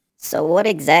So what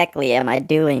exactly am I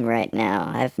doing right now?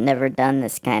 I've never done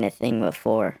this kind of thing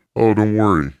before. Oh, don't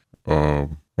worry.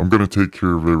 I'm gonna take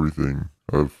care of everything.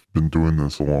 I've been doing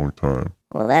this a long time.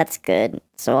 Well, that's good.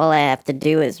 So all I have to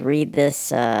do is read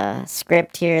this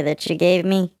script here that you gave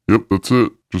me? Yep, that's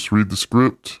it. Just read the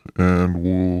script, and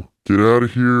we'll get out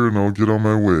of here, and I'll get on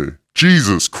my way.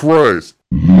 Jesus Christ!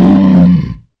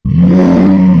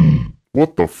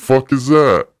 What the fuck is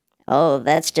that? Oh,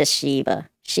 that's just Sheba.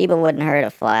 Sheba wouldn't hurt a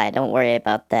fly, don't worry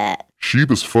about that.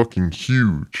 Sheba's fucking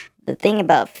huge. The thing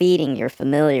about feeding your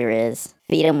familiar is,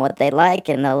 feed them what they like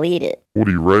and they'll eat it. What,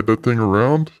 do you ride that thing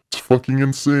around? It's fucking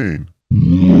insane.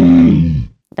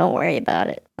 Don't worry about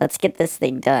it. Let's get this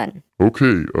thing done.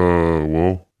 Okay,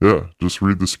 well, yeah, just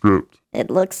read the script. It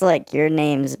looks like your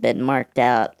name's been marked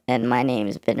out and my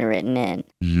name's been written in.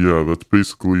 Yeah, that's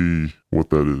basically what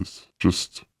that is.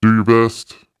 Just do your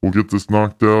best. We'll get this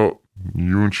knocked out.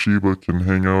 You and Sheba can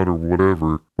hang out or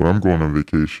whatever, but I'm going on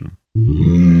vacation.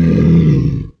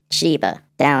 Sheba.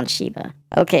 Down, Sheba.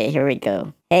 Okay, here we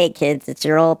go. Hey kids, it's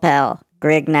your old pal,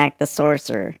 Grignak the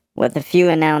Sorcerer, with a few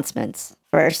announcements.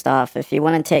 First off, if you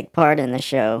want to take part in the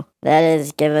show, that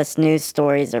is, give us news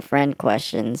stories or friend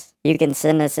questions, you can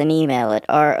send us an email at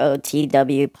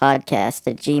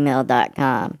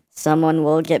rotwpodcast@gmail.com. Someone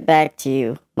will get back to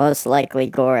you, most likely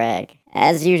Gorag.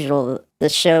 As usual, the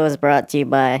show is brought to you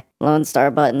by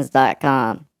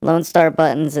LoneStarButtons.com. Lone Star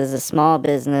Buttons is a small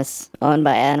business owned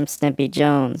by Adam Stimpy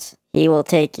Jones. He will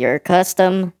take your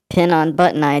custom pin-on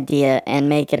button idea and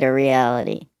make it a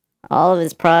reality. All of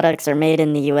his products are made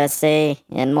in the USA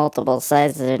in multiple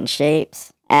sizes and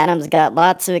shapes. Adam's got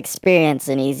lots of experience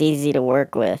and he's easy to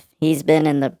work with. He's been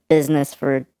in the business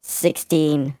for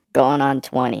 16, going on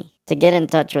 20. To get in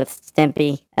touch with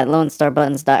Stimpy at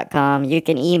LoneStarButtons.com, you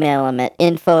can email him at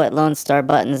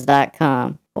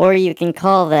info@LoneStarButtons.com. Or you can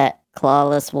call that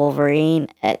Clawless Wolverine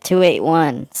at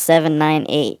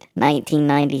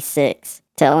 281-798-1996.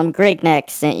 Tell him Grignak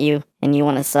sent you and you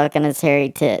want to suck on his hairy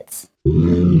tits.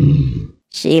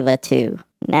 Sheba 2.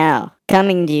 Now,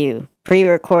 coming to you,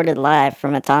 pre-recorded live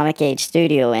from Atomic Age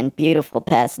Studio in beautiful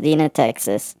Pasadena,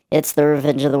 Texas. It's the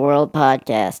Revenge of the World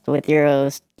podcast with your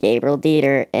host, Gabriel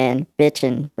Dieter, and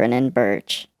bitchin' Brennan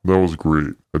Birch. That was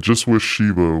great. I just wish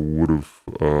Sheba would have,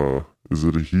 is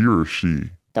it a he or a she?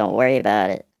 Don't worry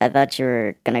about it. I thought you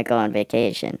were gonna go on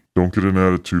vacation. Don't get an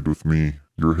attitude with me.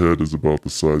 Your head is about the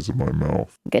size of my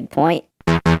mouth. Good point.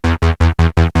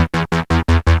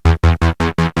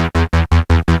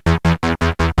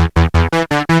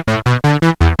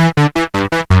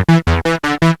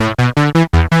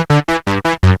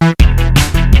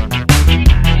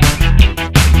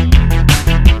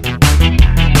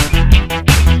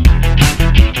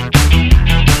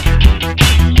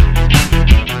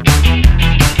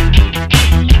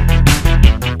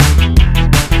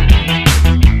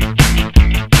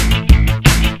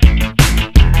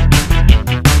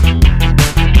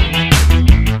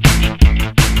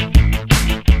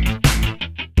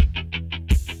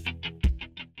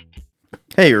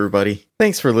 Hey everybody,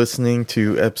 thanks for listening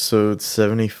to episode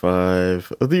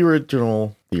 75 of the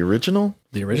original. The original?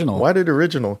 The original. Why did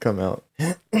original come out?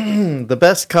 The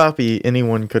best copy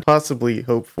anyone could possibly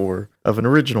hope for of an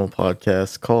original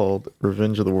podcast called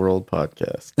Revenge of the World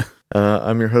podcast.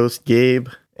 I'm your host, Gabe,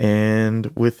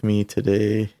 and with me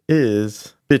today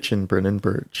is bitchin' Brennan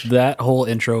Birch. That whole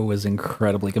intro was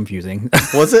incredibly confusing.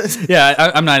 Was it? Yeah,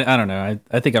 I don't know.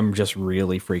 I think I'm just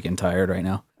really freaking tired right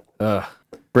now.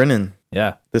 Brennan,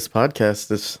 Yeah. this podcast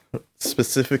is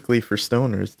specifically for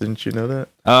stoners. Didn't you know that?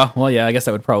 Well, yeah, I guess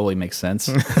that would probably make sense.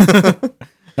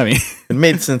 I mean, It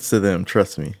made sense to them,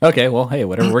 trust me. okay, well, hey,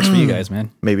 whatever works for you guys,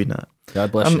 man. Maybe not.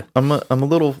 God bless you. I'm a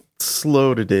little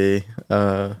slow today.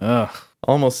 Ugh.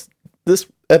 This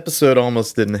episode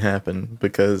almost didn't happen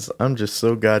because I'm just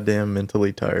so goddamn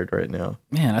mentally tired right now.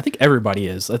 Man, I think everybody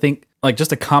is. I think, like,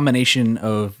 just a combination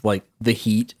of, like, the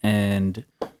heat and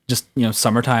just, you know,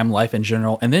 summertime life in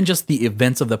general, and then just the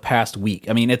events of the past week.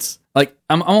 I mean, it's like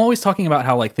I'm always talking about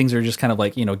how, like, things are just kind of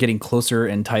like, you know, getting closer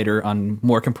and tighter on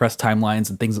more compressed timelines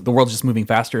and things. The world's just moving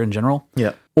faster in general.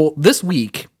 Yeah. Well, this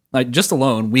week, like, just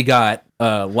alone, we got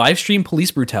live stream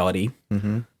police brutality,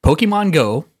 Pokemon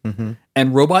Go,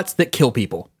 and robots that kill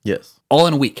people. Yes. All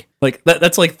in a week. Like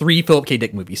that's like 3 Philip K.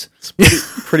 Dick movies. It's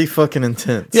pretty fucking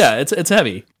intense. Yeah, it's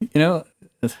heavy. You know.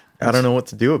 I don't know what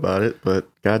to do about it, but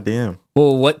goddamn.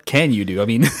 Well, what can you do? I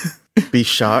mean, Be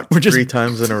shocked We're just- 3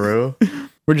 times in a row.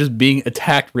 we're just being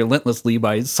attacked relentlessly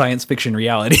by science fiction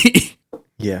reality.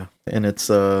 Yeah. And it's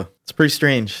pretty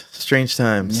strange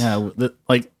times. Yeah,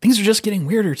 like things are just getting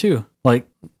weirder too. Like,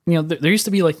 you know, there used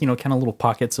to be, like, you know, kind of little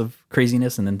pockets of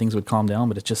craziness, and then things would calm down.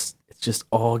 But it's just just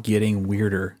all getting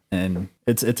weirder, and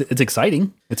it's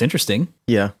exciting. It's interesting.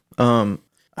 Yeah.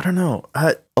 I don't know.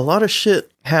 A lot of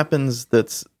shit happens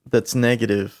that's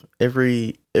negative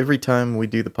every time we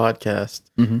do the podcast.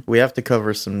 We have to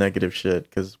cover some negative shit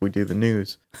because we do the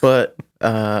news. But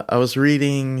I was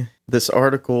reading this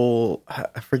article.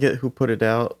 I forget who put it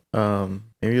out.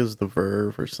 Maybe it was The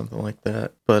Verve or something like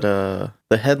that. But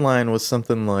the headline was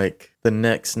something like, "The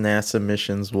next NASA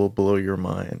missions will blow your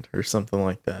mind," or something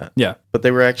like that. Yeah. But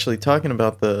they were actually talking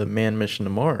about the manned mission to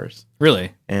Mars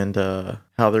Really? and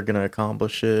how they're going to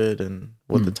accomplish it and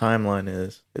what the timeline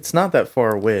is. It's not that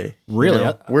far away. you Really?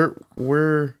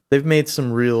 know? They've made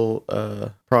some real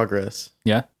progress.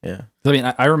 Yeah. Yeah. I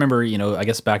mean, I remember, I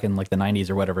guess back in like the 90s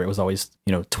or whatever, it was always,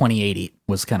 2080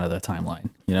 was kind of the timeline,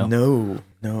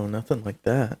 No, nothing like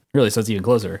that. Really? So it's even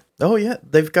closer. Oh yeah,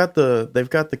 they've got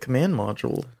the command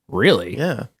module. Really?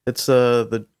 Yeah. It's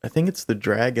I think it's the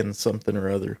Dragon something or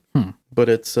other. But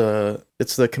it's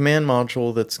the command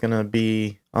module that's going to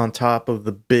be on top of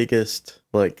the biggest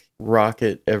like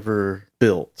rocket ever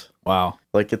built. Wow.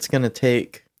 Like it's going to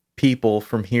take people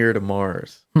from here to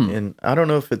Mars. And I don't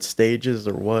know if it's stages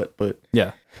or what, but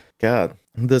Yeah. God,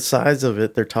 the size of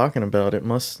it they're talking about, it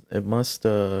must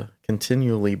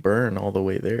continually burn all the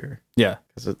way there Yeah.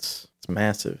 because it's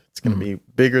massive. It's going to be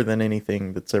bigger than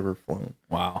anything that's ever flown.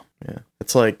 Wow. Yeah.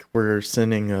 It's like we're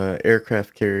sending a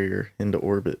aircraft carrier into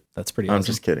orbit. That's pretty I'm awesome.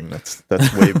 just kidding. That's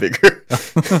way bigger.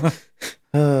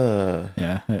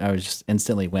 Yeah. I was just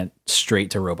instantly went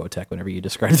straight to Robotech whenever you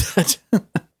described that.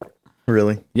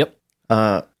 Really? Yep.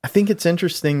 I think it's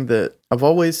interesting that I've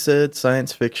always said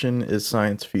science fiction is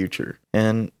science future.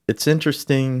 And it's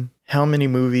interesting how many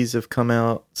movies have come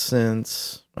out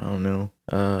since, I don't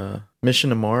know, Mission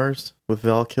to Mars with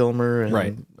Val Kilmer and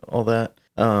Right. all that.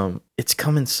 It's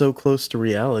coming so close to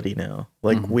reality now.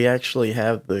 Like we actually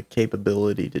have the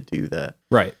capability to do that.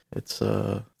 Right. It's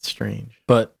strange.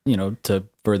 But, to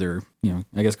further,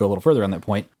 I guess go a little further on that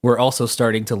point, we're also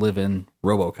starting to live in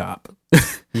RoboCop.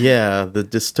 Yeah, the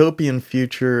dystopian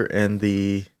future and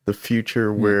the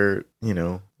future where,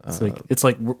 It's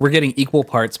like we're getting equal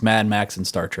parts Mad Max and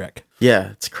Star Trek. yeah,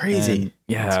 it's crazy. And,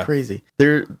 yeah. It's crazy.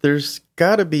 There's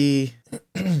got to be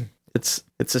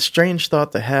it's a strange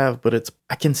thought to have, but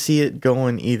I can see it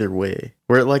going either way.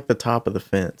 We're at like the top of the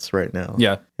fence right now.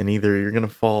 Yeah. And either you're going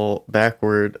to fall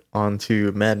backward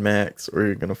onto Mad Max or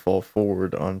you're going to fall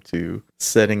forward onto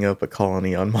setting up a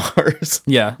colony on Mars.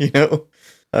 Yeah.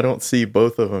 I don't see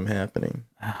both of them happening.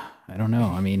 I don't know.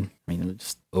 I mean,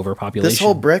 just overpopulation. This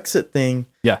whole Brexit thing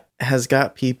Yeah. has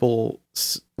got people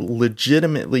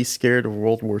legitimately scared of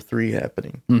World War III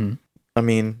happening. Mhm. I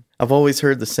mean, I've always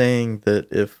heard the saying that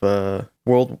if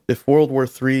World War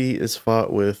III is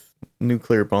fought with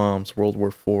nuclear bombs, World War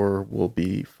IV will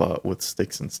be fought with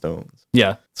sticks and stones.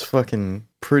 Yeah. It's fucking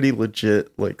pretty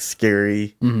legit, like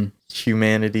scary.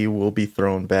 Humanity will be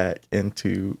thrown back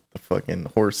into the fucking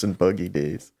horse and buggy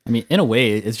days. I mean, in a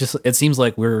way, it seems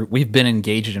like we've been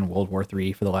engaged in World War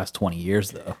III for the last 20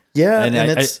 years, though. Yeah, And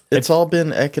and I- it's all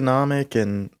been economic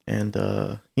and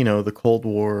the Cold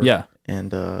War. Yeah.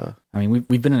 And I mean,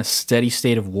 we've been in a steady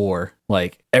state of war,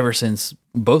 like ever since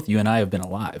both you and I have been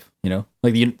alive.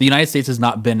 Like the United States has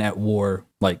not been at war,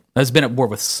 has been at war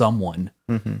with someone,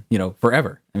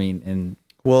 forever. I mean, and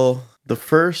well, the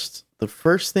first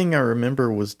thing I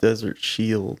remember was Desert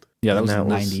Shield. Yeah, that and was in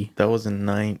 90. That was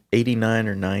in 89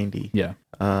 or 90. yeah,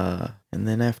 And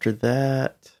then after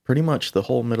that, pretty much the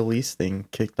whole Middle East thing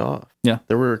kicked off. Yeah.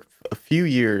 There were a few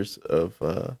years of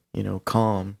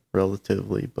calm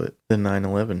relatively, but then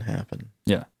 9/11 happened.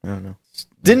 yeah. I don't know.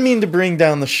 Didn't mean to bring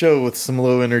down the show with some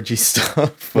low energy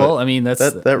stuff. But Well, I mean,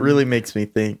 that really makes me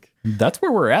think. that's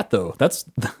where we're at, though. That's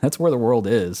where the world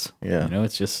is. Yeah.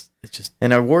 It's just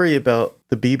And I worry about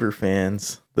the Bieber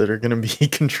fans that are going to be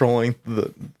controlling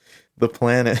the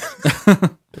planet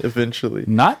eventually.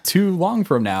 not too long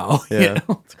from now. Yeah,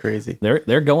 it's crazy.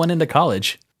 They're going into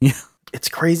college. Yeah. It's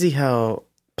crazy how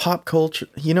pop culture.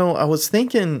 I was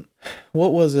thinking,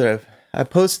 what was it? I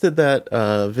posted that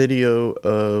video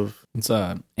of It's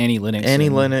Annie Lennox. Annie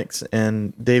and- Lennox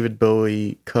and David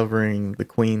Bowie covering the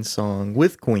Queen song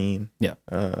with Queen. Yeah.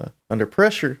 Under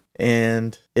Pressure,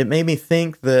 and it made me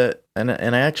think that, and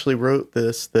I actually wrote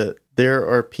this, that there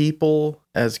are people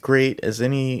as great as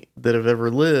any that have ever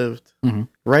lived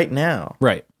right now.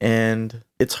 Right. And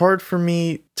it's hard for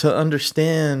me to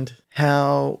understand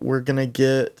how we're going to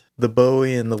get the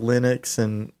Bowie and the Lennox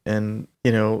and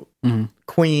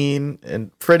Queen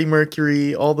and Freddie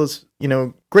Mercury, all those,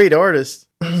 great artists,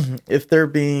 if they're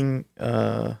being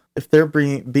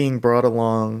brought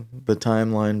along the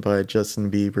timeline by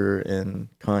Justin Bieber and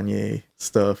Kanye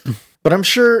stuff. But I'm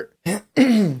sure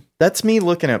That's me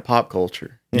looking at pop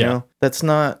culture. You Yeah. know, that's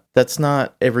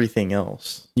not everything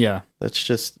else. Yeah. That's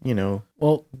just, you know,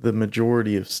 Well, the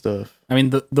majority of stuff. I mean,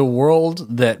 the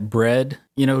world that bred,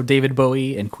 you know, David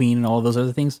Bowie and Queen and all those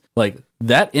other things, like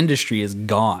that industry is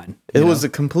gone. It was a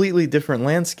completely different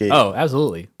landscape. Oh,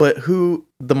 absolutely. But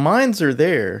the minds are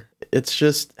there. It's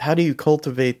just, how do you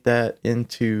cultivate that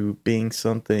into being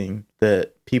something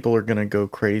that people are going to go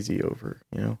crazy over,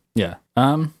 you know? Yeah.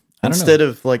 I don't know. Instead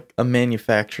of like a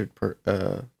manufactured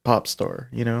pop star,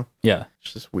 you know? Yeah.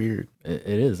 It's just weird. It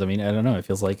is. I mean, I don't know. It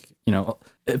feels like, you know,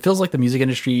 it feels like the music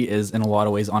industry is in a lot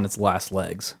of ways on its last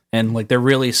legs. And like they're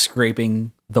really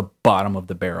scraping the bottom of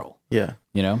the barrel, Yeah.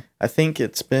 you know? I think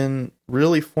it's been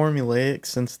really formulaic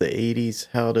since the 80s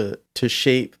how to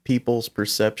shape people's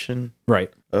perception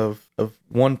Right. of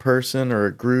one person or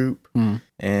a group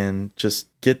and just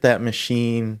get that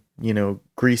machine, you know,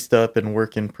 greased up and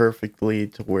working perfectly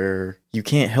to where you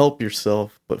can't help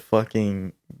yourself but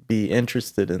fucking be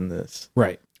interested in this.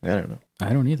 Right. I don't know.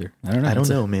 I don't either. I don't know. I don't It's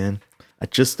a- know, man. I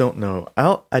just don't know.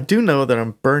 I do know that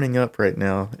I'm burning up right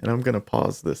now, and I'm going to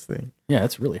pause this thing. Yeah,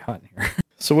 it's really hot in here.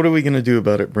 So what are we going to do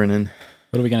about it, Brennan?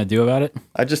 What are we going to do about it?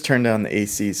 I just turned down the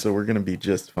AC, so we're going to be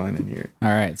just fine in here. All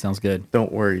right. Sounds good.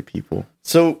 Don't worry, people.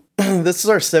 So this is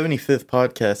our 75th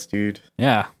podcast, dude.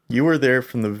 Yeah. You were there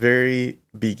from the very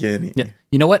beginning. Yeah.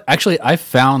 You know what? Actually, I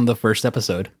found the first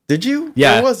episode. Did you?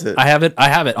 Yeah. Where was it? I have it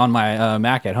on my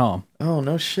Mac at home. Oh,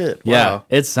 no shit. Yeah. Wow.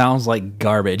 It sounds like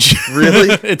garbage. Really?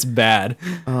 It's bad.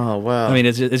 Oh, wow. I mean,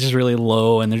 it's just really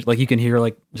low, and there's like you can hear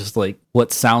like just like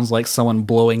what sounds like someone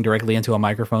blowing directly into a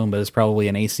microphone, but it's probably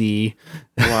an AC.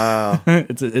 wow.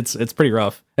 It's pretty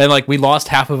rough. And like we lost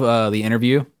half of the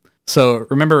interview. So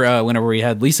remember whenever we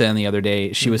had Lisa in the other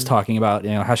day, she was talking about,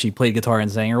 you know, how she played guitar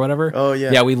and sang or whatever. Oh,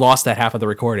 yeah. Yeah, we lost that half of the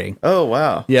recording. Oh,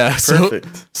 wow. Yeah.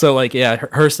 Perfect. So like, yeah,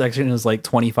 her section was like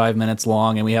 25 minutes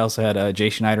long, and we also had Jay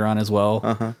Schneider on as well.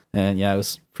 Uh-huh. And yeah, it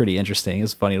was pretty interesting. It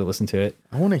was funny to listen to it.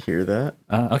 I want to hear that.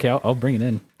 Okay, I'll bring it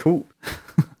in. Cool.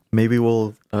 Maybe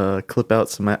we'll clip out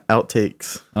some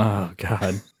outtakes. Oh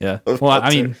God, yeah. Of Well, I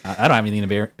Pulitzer. mean, I don't have anything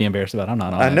to be embarrassed about. I'm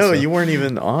not on I it, know so- you weren't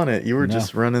even on it. You were No.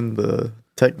 just running the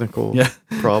technical Yeah.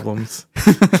 problems.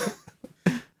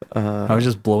 I was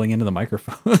just blowing into the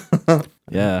microphone.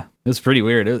 Yeah, it was pretty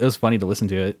weird. It was funny to listen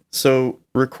to it. So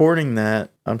recording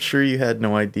that, I'm sure you had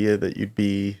no idea that you'd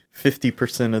be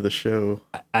 50% of the show.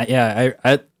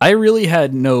 I really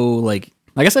had no like.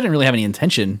 I guess I didn't really have any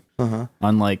intention Uh-huh.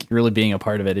 on like really being a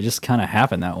part of it. It just kind of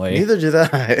happened that way. Neither did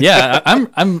I. Yeah,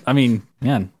 I mean,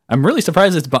 man, I'm really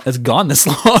surprised it's gone this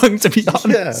long, to be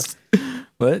honest.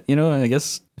 But you know, I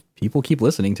guess if people keep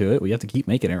listening to it, we have to keep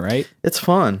making it, right? It's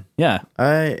fun. Yeah,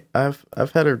 I've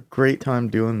had a great time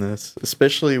doing this,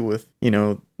 especially with, you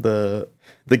know, the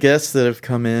guests that have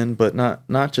come in, but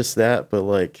not just that, but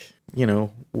like, you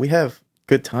know, we have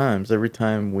good times every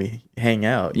time we hang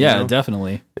out. you yeah, know?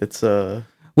 definitely. It's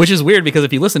Which is weird because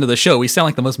if you listen to the show, we sound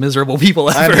like the most miserable people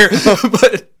I ever.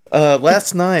 But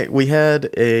last night we had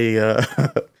a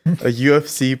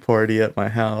UFC party at my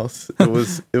house. It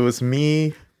was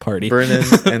me, party. Brennan,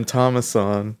 and Thomas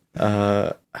on.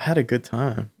 I had a good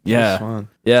time. It Yeah. was fun.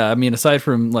 Yeah, I mean, aside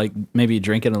from like maybe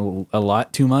drinking a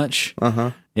lot too much,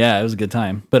 Uh-huh. yeah, it was a good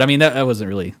time. But I mean, that wasn't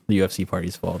really the UFC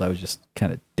party's fault. I was just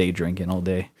kind of day drinking all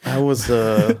day. I was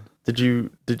did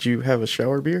you have a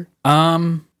shower beer?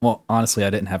 Well, honestly,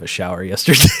 I didn't have a shower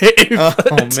yesterday.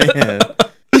 Oh man.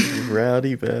 You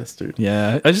rowdy bastard.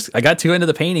 Yeah, I got too into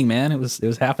the painting, man. It was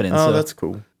happening. Oh, so, that's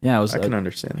cool. yeah, I can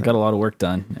understand I that. got a lot of work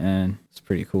done, and it's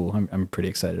pretty cool. I'm pretty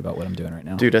excited about what I'm doing right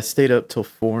now. Dude, I stayed up till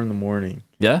 4 a.m.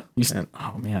 Yeah, Man.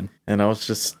 oh man, and I was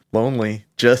just lonely.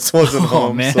 Jess wasn't Oh,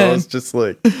 home, so I man. was just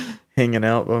like hanging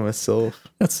out by myself,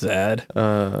 that's sad.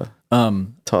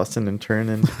 tossing and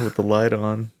turning with the light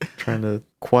on, trying to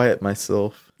quiet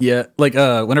myself. Yeah, like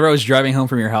whenever I was driving home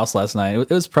from your house last night, it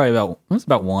was probably about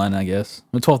 1, I guess.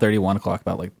 12:30, 1 o'clock,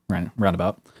 about like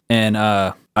roundabout. And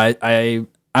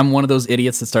I'm one of those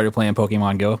idiots that started playing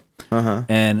Pokemon Go. Uh-huh.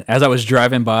 And as I was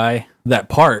driving by that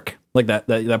park, like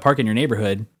that park in your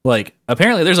neighborhood, like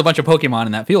apparently there's a bunch of Pokemon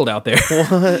in that field out there.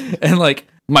 What? And like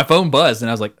my phone buzzed, and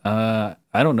I was like, I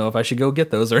don't know if I should go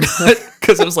get those or not,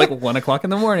 because it was like 1 o'clock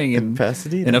in the morning In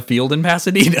Pasadena? in a field in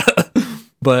Pasadena.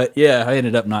 But yeah, I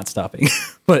ended up not stopping.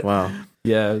 But Wow.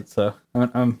 yeah, so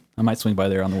I might swing by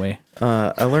there on the way.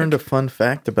 I learned a fun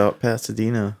fact about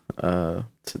Pasadena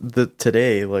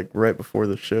today, like right before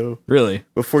the show, Really?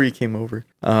 before you came over.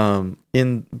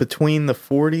 In between the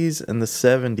 40s and the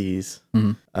 70s,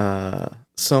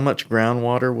 so much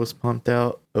groundwater was pumped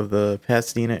out of the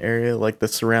Pasadena area, like the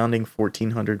surrounding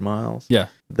 1,400 miles. Yeah.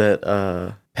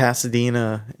 That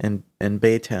Pasadena and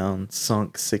Baytown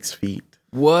sunk 6 feet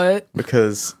What?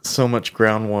 because so much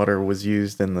groundwater was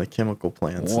used in the chemical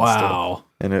plants. Wow.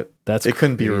 And it That's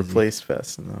couldn't be crazy. replaced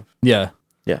fast enough. Yeah.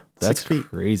 Yeah, That's 6 feet.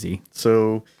 crazy.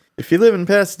 So if you live in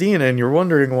Pasadena and you're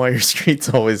wondering why your street's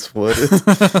always flooded,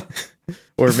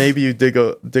 or maybe you dig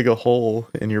a hole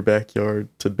in your backyard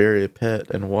to bury a pet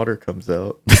and water comes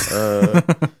out,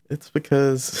 it's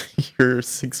because you're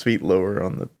 6 feet lower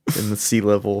in the sea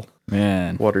level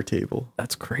Man, water table.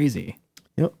 that's crazy.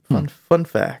 Yep, fun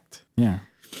fact. Yeah.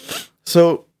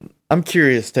 So I'm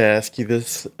curious to ask you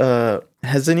this: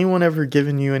 has anyone ever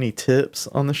given you any tips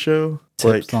on the show?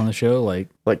 Tips on the show, like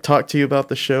Talk to you about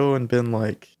the show and been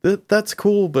like, that's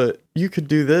cool, but you could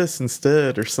do this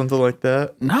instead or something like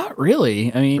that? not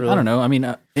really. I mean, I don't know. I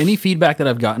mean, any feedback that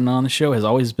I've gotten on the show has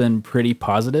always been pretty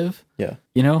positive. Yeah.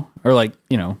 You know, or like,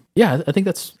 you know, yeah, I think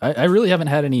I really haven't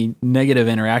had any negative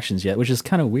interactions yet, which is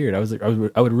kind of weird.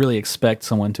 I would really expect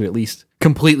someone to at least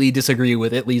completely disagree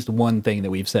with at least one thing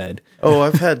that we've said. Oh,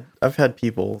 I've had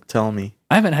people tell me.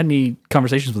 I haven't had any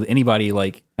conversations with anybody.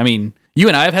 Like, I mean, you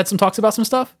and I have had some talks about some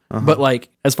stuff, but like,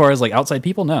 as far as like outside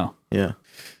people, no. Yeah.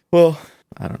 Well,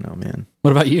 I don't know, man.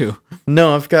 What about you?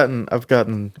 No, I've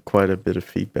gotten quite a bit of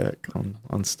feedback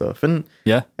on stuff, and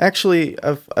Yeah. actually,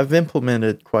 I've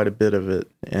implemented quite a bit of it,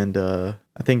 and I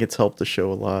think it's helped the show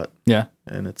a lot, Yeah.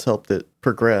 and it's helped it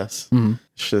progress. Mhm.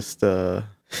 It's just I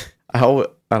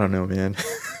don't know, man.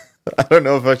 I don't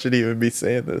know if I should even be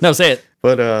saying this. No, say it.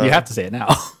 But You have to say it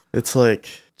now. it's like,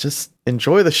 just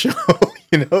enjoy the show,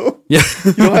 you know? Yeah.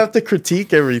 You don't have to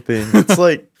critique everything. It's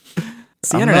like, It's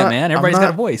the I'm internet, not- man. I'm Everybody's got a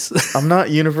not- voice. I'm not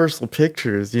Universal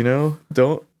Pictures, you know?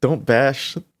 Don't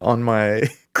bash on my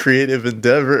creative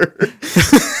endeavor.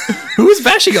 Who's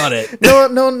bashing on it? No,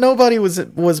 nobody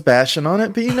was bashing on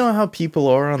it, but you know how people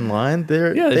are online. Yeah,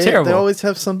 they're they terrible. always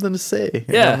have something to say. And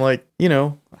Yeah. I'm like, you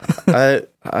know,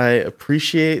 I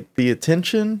appreciate the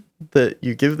attention that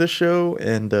you give the show,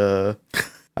 and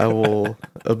I will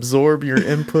absorb your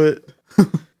input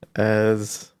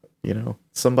as, you know,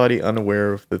 somebody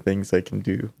unaware of the things I can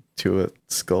do to a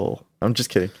skull. I'm just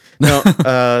kidding. No,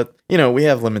 you know, we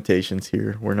have limitations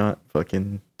here. We're not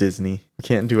fucking Disney. We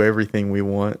can't do everything we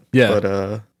want. Yeah.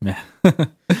 But Yeah.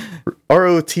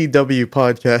 ROTW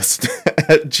podcast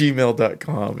at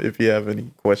gmail.com if you have any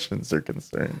questions or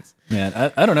concerns. Man,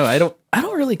 I don't know. I don't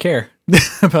really care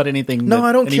about anything. No, that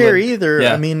I don't care anybody- either.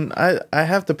 Yeah. I mean, I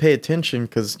have to pay attention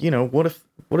because, you know, what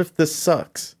if this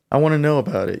sucks? I want to know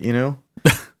about it, you know?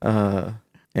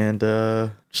 And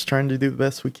just trying to do the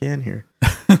best we can here.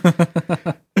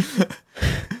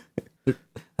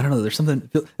 I don't know. There's something.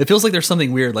 It feels like there's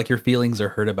something weird. Like your feelings are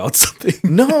hurt about something.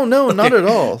 No, not at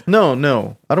all.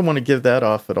 No. I don't want to give that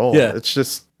off at all. Yeah. It's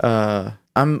just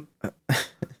I'm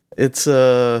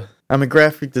a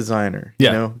graphic designer, you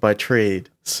Yeah. know, by trade.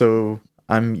 So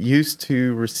I'm used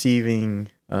to receiving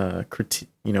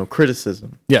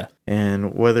criticism. Yeah.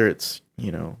 And whether it's,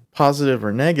 you know, positive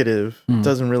or negative, it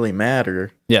doesn't really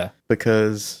matter, Yeah.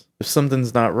 because if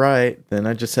something's not right, then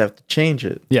I just have to change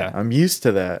it. Yeah. I'm used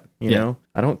to that, you Yeah. know?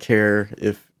 I don't care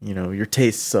if, you know, your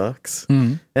taste sucks.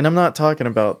 Mhm. And I'm not talking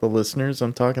about the listeners.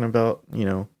 I'm talking about, you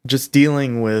know, just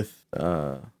dealing with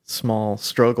small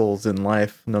struggles in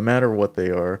life, no matter what they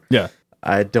are. Yeah.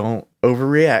 I don't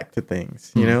overreact to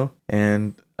things, you know?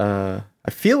 And I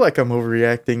feel like I'm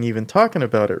overreacting even talking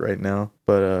about it right now.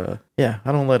 But yeah,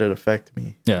 I don't let it affect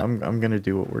me. Yeah. I'm going to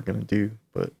do what we're going to do.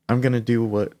 But I'm going to do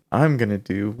what I'm going to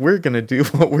do. We're going to do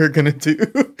what we're going to do.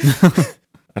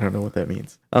 I don't know what that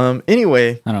means.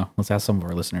 Anyway, I don't know. Let's ask some of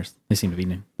our listeners. They seem to be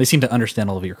new. They seem to understand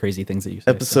all of your crazy things that you say.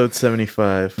 so- episode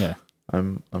 75. Yeah.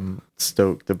 I'm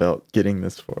stoked about getting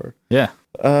this far. Yeah.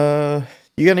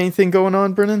 You got anything going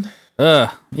on, Brennan?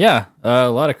 Yeah. A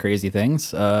lot of crazy things.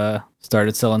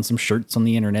 Started selling some shirts on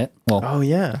the internet. Well, Oh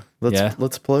yeah.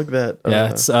 Let's plug that. yeah,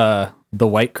 it's the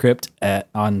White Crypt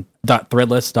on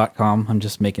 .threadless.com. I'm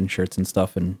just making shirts and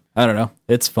stuff, and I don't know.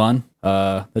 It's fun.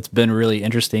 It's been really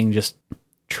interesting just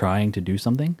trying to do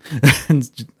something.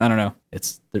 I don't know.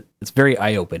 It's very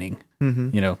eye opening.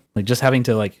 Mhm. You know, like just having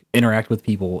to like interact with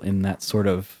people in that sort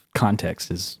of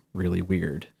context is really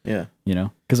weird. Yeah. You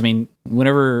know, because I mean,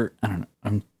 whenever I don't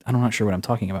know, I'm not sure what I'm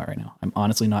talking about right now. I'm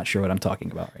honestly not sure what I'm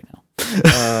talking about right now.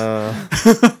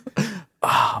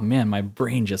 Oh man, my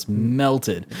brain just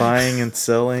melted. Buying and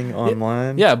selling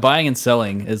online. Yeah, buying and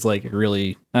selling is like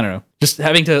really, I don't know, just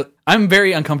having to, I'm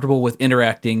very uncomfortable with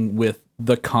interacting with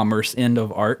the commerce end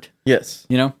of art, Yes.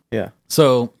 you know? Yeah.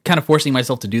 So kind of forcing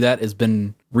myself to do that has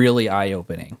been really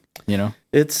eye-opening, you know?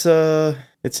 It's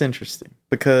interesting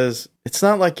because it's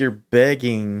not like you're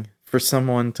begging for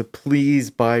someone to please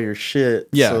buy your shit.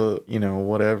 Yeah. So,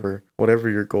 whatever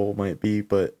your goal might be.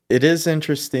 But it is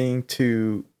interesting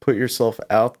to put yourself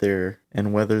out there,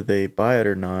 and whether they buy it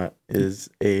or not is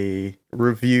a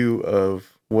review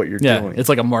of what you're doing. It's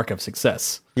like a mark of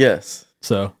success. Yes.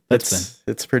 So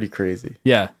It's pretty crazy.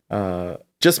 yeah.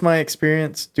 Just my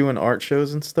experience doing art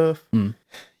shows and stuff.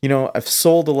 I've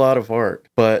sold a lot of art,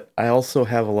 but I also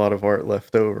have a lot of art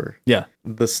left over. Yeah.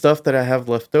 The stuff that I have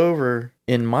left over,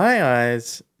 in my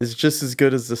eyes, is just as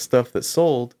good as the stuff that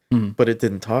sold, but it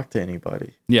didn't talk to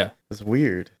anybody. Yeah. It's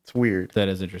weird. That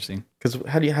is interesting. Because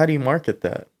how do you market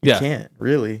that? You Yeah. can't,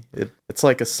 really. It's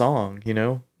like a song,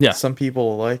 Yeah. Some people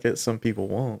will like it, some people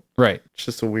won't. Right. It's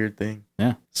just a weird thing.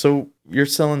 Yeah. So you're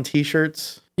selling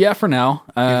t-shirts? Yeah, for now.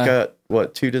 You've got,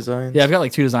 what, 2 designs? Yeah, I've got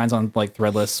like 2 designs on like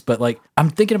Threadless, but like I'm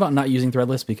thinking about not using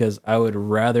Threadless because I would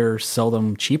rather sell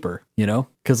them cheaper,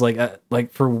 because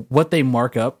like for what they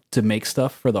mark up to make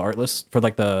stuff for the artlist, for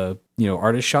like the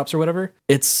artist shops or whatever,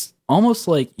 it's almost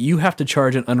like you have to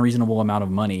charge an unreasonable amount of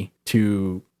money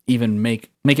to even make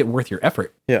it worth your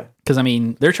effort. Yeah. Because I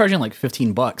mean, they're charging like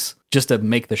 $15 just to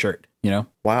make the shirt.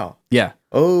 Wow. Yeah.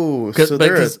 Oh, so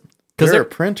they're a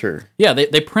printer. Yeah,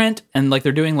 they print, and like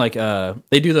they're doing like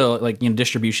they do the like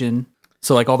distribution,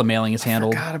 so like all the mailing is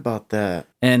handled. I forgot about that.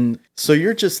 And So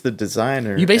you're just the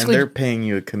designer. You basically- and they're paying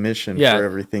you a commission Yeah. for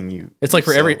everything you. it's like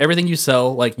for sell. everything you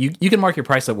sell, like you can mark your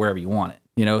price up wherever you want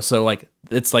it. So like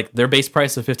it's like their base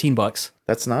price of $15.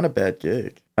 That's not a bad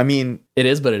gig. I mean, It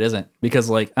is, but it isn't, because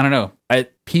like I don't know,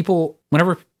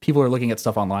 whenever people are looking at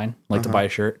stuff online, like to buy a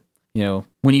shirt,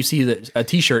 when you see that a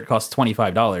t-shirt costs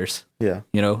 $25, yeah,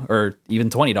 or even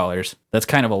 $20, that's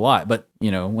kind of a lot. But,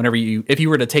 if you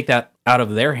were to take that out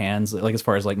of their hands, like as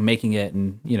far as like making it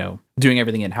and, doing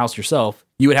everything in house yourself,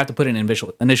 you would have to put in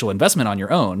initial investment on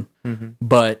your own,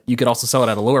 but you could also sell it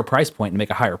at a lower price point and make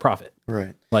a higher profit.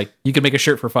 right. Like you could make a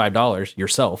shirt for $5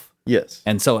 yourself Yes,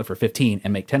 and sell it for $15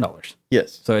 and make $10.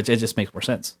 yes. So it just makes more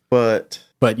sense. But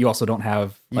But you also don't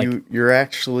have like, you're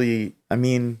actually. I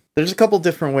mean, there's a couple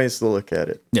different ways to look at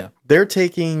it. yeah, They're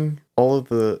taking all of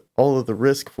the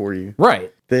risk for you.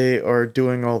 right. They are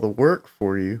doing all the work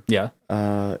for you. Yeah.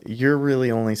 You're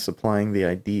really only supplying the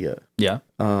idea. Yeah.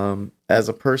 As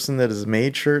a person that has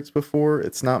made shirts before,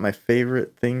 it's not my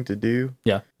favorite thing to do.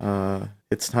 Yeah.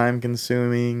 It's time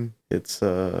consuming. It's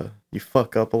you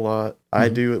fuck up a lot. I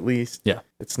do, at least. Yeah.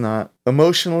 It's not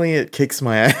emotionally, it kicks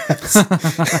my ass.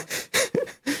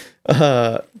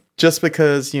 Just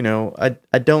because,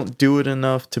 I don't do it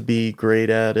enough to be great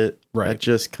at it. Right. I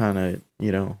just kind of,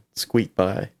 squeak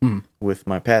by with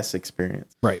my past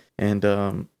experience. Right. And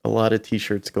a lot of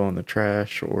t-shirts go in the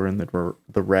trash or in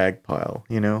the rag pile,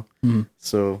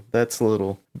 So that's a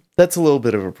little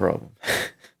bit of a problem.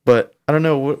 But I don't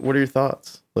know, what are your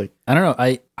thoughts? Like, I don't know.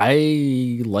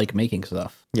 I like making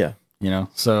stuff. yeah.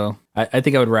 So I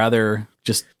think I would rather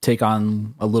just take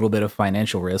on a little bit of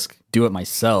financial risk, do it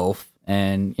myself,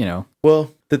 and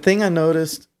Well, the thing I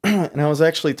noticed, and I was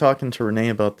actually talking to Renee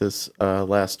about this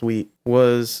last week,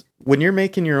 was when you're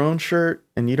making your own shirt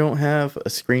and you don't have a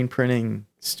screen printing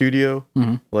studio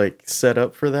like set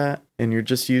up for that, and you're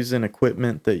just using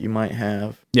equipment that you might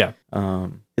have, yeah,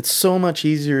 it's so much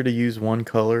easier to use one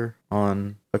color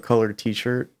on a colored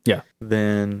t-shirt yeah,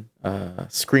 than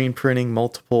screen printing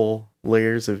multiple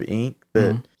layers of ink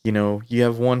that you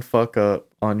have one fuck up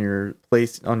on your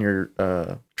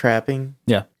trapping,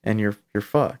 yeah, and you're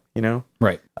fucked,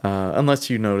 right, unless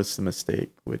you notice the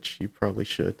mistake, which you probably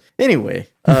should. Anyway,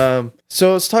 so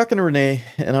I was talking to Renee,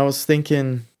 and I was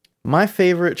thinking my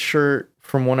favorite shirt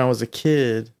from when I was a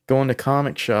kid, going to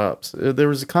comic shops. There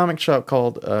was a comic shop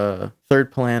called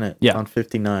Third Planet on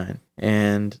 59,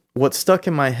 and what stuck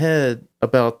in my head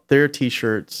about their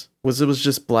t-shirts was it was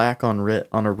just black on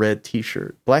a red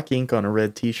t-shirt, black ink on a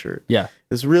red t-shirt. yeah,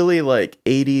 It's really like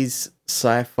 80s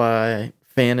sci-fi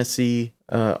fantasy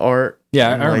art.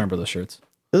 yeah. And, I like, remember those shirts.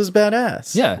 it was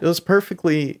badass. Yeah. It was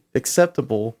perfectly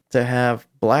acceptable to have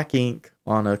black ink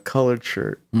on a colored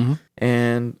shirt.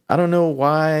 And I don't know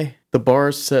why the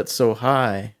bar's set so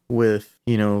high with,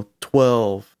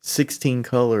 12, 16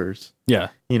 colors. Yeah,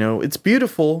 It's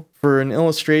beautiful for an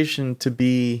illustration to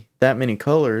be that many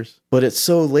colors, but it's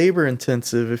so labor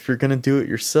intensive. If you're going to do it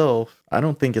yourself, I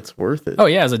don't think it's worth it. oh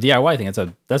yeah, as a DIY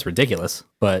thing, that's ridiculous.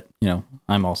 But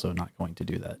I'm also not going to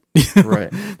do that. Right.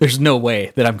 There's no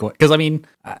way that I'm going, because I mean,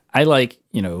 I like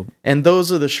And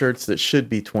those are the shirts that should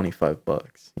be $25.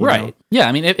 you right. know? Yeah,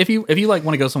 I mean, if you like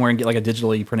want to go somewhere and get like a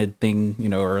digitally printed thing,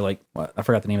 or like I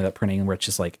forgot the name of that printing where it's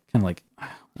just like kind of like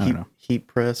I don't know, Heat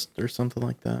pressed or something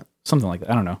like that. something like that.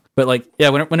 I don't know, but like yeah,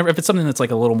 whenever if it's something that's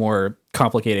like a little more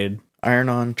complicated, Iron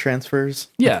on transfers.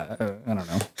 yeah, I don't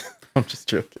know. I'm just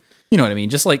joking. You know what I mean?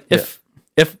 Just like if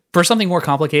for something more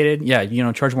complicated,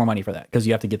 charge more money for that because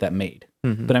you have to get that made.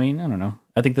 Mhm. But I mean, I don't know.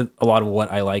 I think that a lot of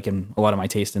what I like and a lot of my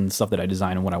taste in stuff that I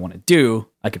design and what I want to do,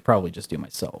 I could probably just do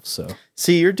myself. So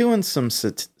See, you're doing some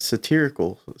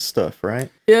satirical stuff, right?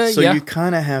 yeah, So you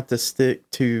kind of have to stick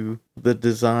to the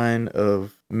design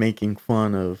of making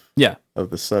fun of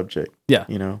the subject. Yeah.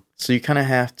 You know, so you kind of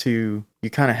have to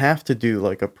do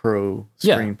like a pro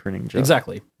Yeah, screen printing job.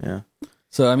 exactly. Yeah.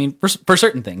 So I mean, for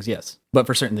certain things, yes, but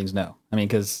for certain things, no. I mean,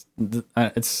 because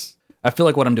I feel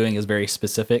like what I'm doing is very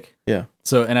specific. Yeah.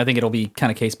 So, and I think it'll be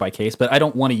kind of case by case, but I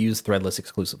don't want to use Threadless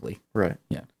exclusively. Right.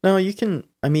 Yeah. No, you can.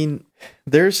 I mean,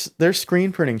 there's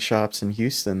screen printing shops in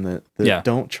Houston that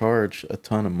don't charge a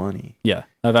ton of money. Yeah,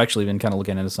 I've actually been kind of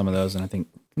looking into some of those, and I think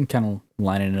I'm kind of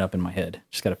lining it up in my head.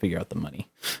 Just got to figure out the money.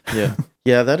 Yeah.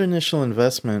 Yeah, that initial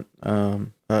investment,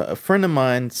 a friend of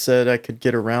mine said I could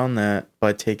get around that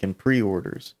by taking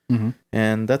pre-orders. Mhm.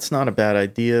 And that's not a bad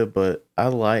idea, but I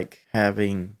like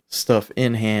having stuff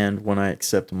in hand when I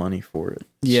accept money for it.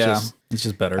 It's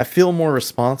just better. I feel more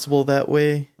responsible that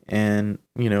way, and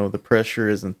the pressure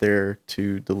isn't there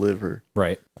to deliver.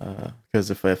 Right.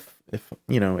 Because if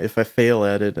I fail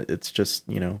at it, it's just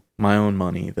my own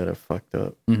money that I fucked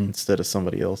up instead of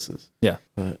somebody else's. Yeah.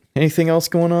 But anything else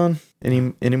going on?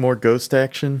 Any more ghost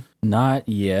action? Not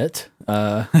yet.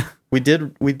 We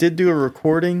did do a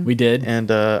recording. We did.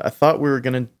 And I thought we were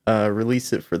gonna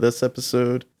release it for this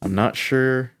episode. I'm not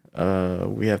sure.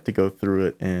 We have to go through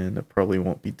it, and I probably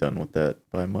won't be done with that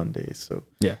by Monday. So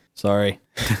Yeah. Sorry.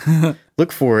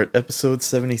 look for it, episode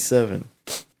 77.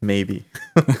 Maybe.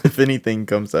 If anything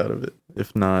comes out of it.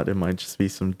 If not, it might just be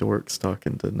some dorks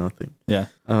talking to nothing. Yeah.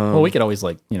 Well, we could always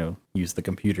use the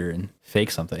computer and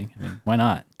fake something. I mean, why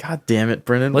not? God damn it,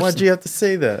 Brennan. Why'd you have to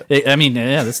say that? I mean,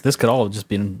 yeah, this could all just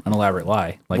be an elaborate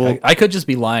lie. Like, Well- I could just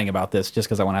be lying about this just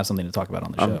because I want to have something to talk about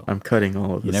on the show. I'm cutting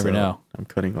all of this You never out. know. I'm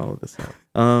cutting all of this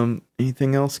out.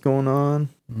 Anything else going on?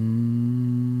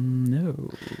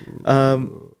 No.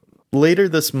 Later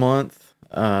this month,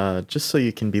 just so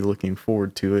you can be looking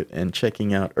forward to it and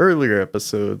checking out earlier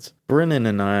episodes, Brennan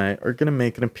and I are going to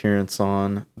make an appearance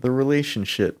on the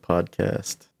Relationship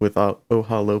podcast with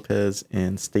Oha Lopez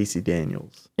and Stacey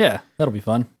Daniels. Yeah, that'll be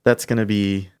fun. That's That's going to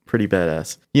be pretty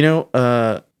badass.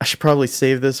 I should probably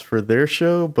save this for their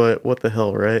show, but what the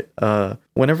hell, right?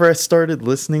 Whenever I started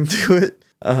listening to it,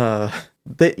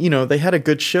 they had a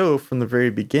good show from the very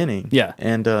beginning. Yeah.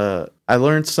 And I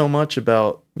learned so much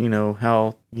about,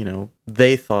 how,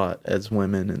 they thought as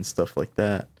women and stuff like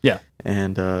that. Yeah.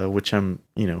 And which I'm,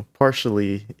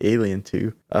 partially alien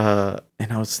to.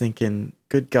 And I was thinking,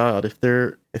 good God, if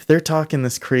they're talking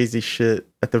this crazy shit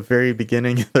at the very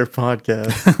beginning of their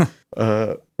podcast,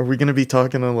 are we gonna be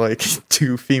talking to like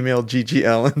two female Gigi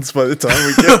Allens by the time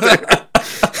we get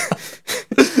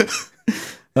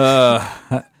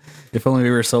there? If only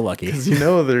we were so lucky. Because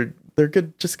they're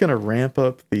good, just gonna ramp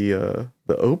up the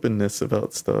openness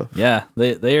about stuff. Yeah,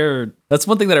 they're. That's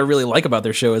one thing that I really like about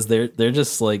their show is they're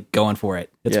just like going for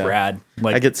it. It's Yeah. rad.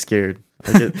 Like I get scared.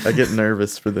 I get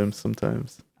nervous for them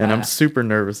sometimes, and I'm super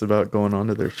nervous about going on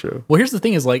to their show. Well, here's the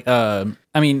thing: is like, I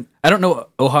mean, I don't know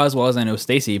Oha as well as I know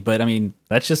Stacey, but I mean,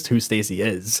 that's just who Stacey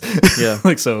is. Yeah.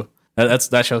 Like, so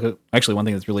that's actually one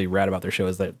thing that's really rad about their show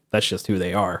is that that's just who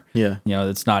they are. Yeah,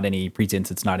 It's not any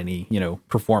pretense. It's not any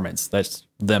performance. That's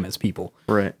them as people.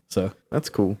 right. So That's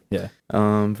cool. yeah,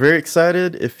 Very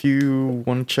excited. If you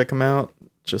want to check them out,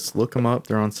 just look them up.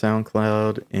 They're on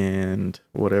SoundCloud and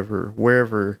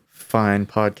wherever fine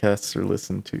podcasts are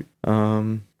listened to.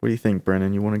 What do you think,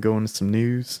 Brennan? You want to go into some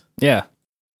news? yeah.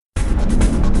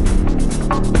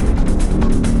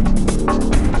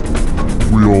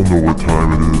 We all know what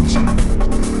time it is.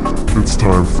 It's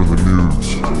time for the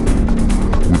news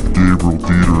with Gabriel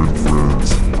Dieter and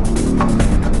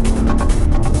friends.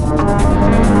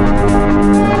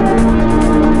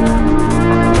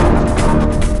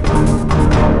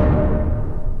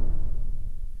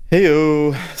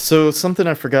 Heyo. So something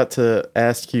I forgot to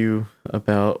ask you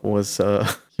about was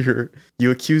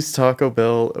you accused Taco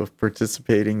Bell of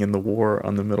participating in the war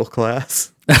on the middle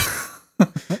class.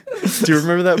 Do you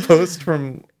remember that post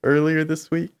from earlier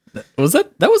this week? Was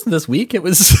that wasn't this week? It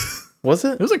was. Was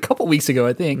it? It was a couple weeks ago,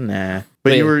 I think. Nah.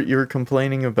 But Wait. you were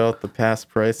complaining about the past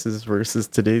prices versus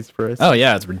today's price. Oh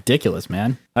yeah, it's ridiculous,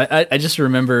 man. I just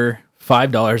remember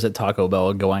 $5 at Taco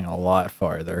Bell going a lot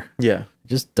farther. Yeah. It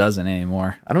just doesn't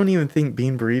anymore. I don't even think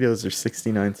bean burritos are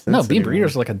 69 cents. No, bean anymore.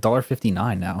 burritos are like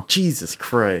 $1.59 now. Jesus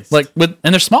Christ. Like and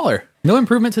they're smaller. No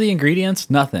improvement to the ingredients,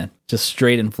 nothing. Just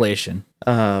straight inflation.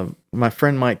 My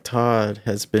friend Mike Todd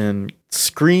has been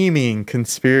screaming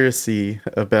conspiracy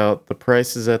about the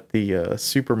prices at the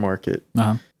supermarket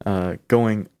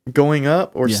going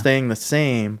up or Yeah. staying the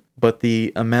same, but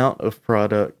the amount of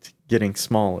product getting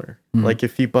smaller. Like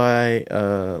if you buy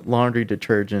laundry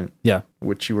detergent, Yeah.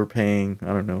 which you were paying, I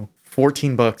don't know,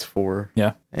 $14 for,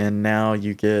 Yeah. and now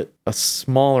you get a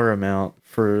smaller amount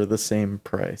for the same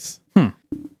price.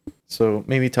 So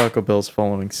maybe Taco Bell's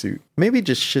following suit. Maybe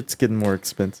just shit's getting more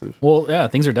expensive. Well, yeah,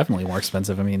 things are definitely more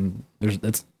expensive. I mean,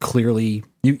 it's clearly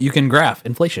you can graph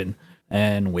inflation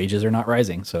and wages are not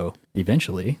rising. So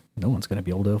eventually, no one's going to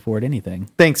be able to afford anything.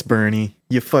 Thanks, Bernie.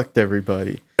 You fucked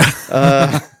everybody.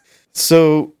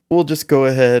 So we'll just go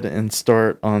ahead and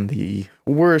start on the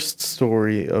worst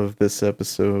story of this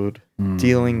episode,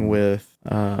 dealing with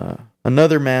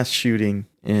another mass shooting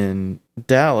in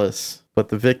Dallas, but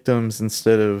the victims,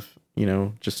 instead of,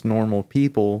 just normal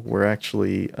people, were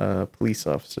actually police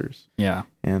officers. Yeah.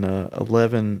 And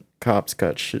 11 cops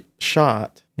got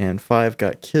shot and 5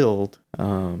 got killed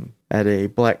at a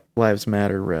Black Lives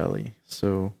Matter rally.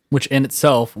 So, Which in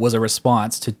itself was a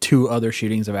response to 2 other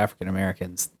shootings of African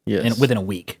Americans yes. within a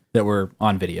week that were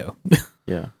on video.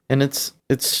 Yeah. And it's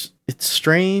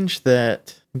strange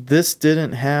that this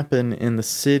didn't happen in the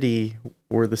city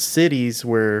or the cities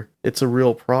where it's a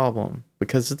real problem,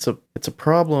 because it's a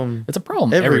problem It's a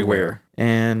problem everywhere.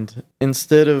 And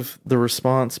instead of the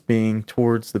response being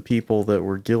towards the people that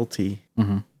were guilty,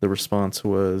 the response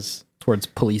was towards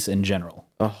police in general.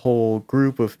 a whole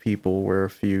group of people where a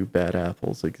few bad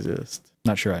apples exist.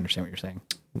 Not sure I understand what you're saying.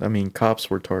 I mean, cops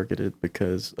were targeted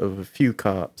because of a few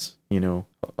cops,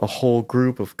 a whole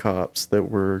group of cops that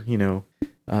were,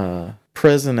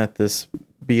 present at this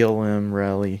BLM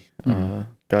rally,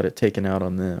 got it taken out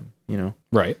on them,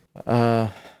 Right.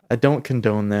 I don't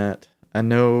condone that. I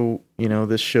know,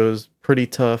 this show's pretty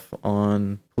tough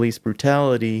on police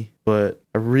brutality, but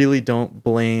I really don't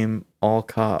blame all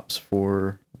cops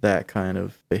for that kind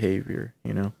of behavior,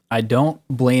 I don't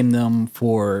blame them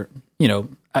for,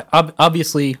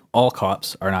 obviously all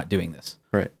cops are not doing this.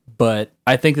 Right. But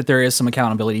I think that there is some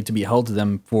accountability to be held to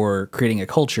them for creating a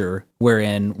culture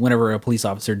wherein whenever a police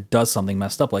officer does something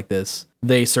messed up like this,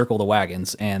 they circle the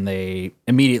wagons and they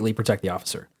immediately protect the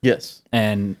officer. Yes.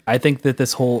 And I think that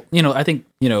this whole,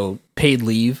 paid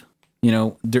leave,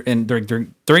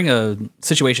 during a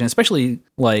situation, especially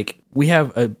like we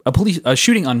have a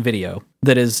shooting on video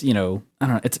that is, I don't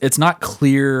know, it's not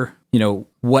clear,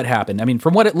 what happened. I mean,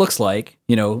 from what it looks like,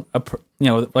 like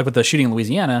with the shooting in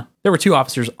Louisiana, there were 2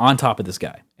 officers on top of this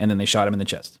guy and then they shot him in the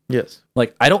chest. Yes.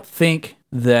 Like, I don't think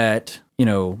that, I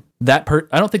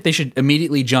don't think they should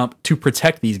immediately jump to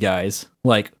protect these guys,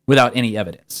 like, without any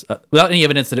evidence that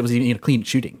it was even a clean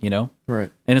shooting,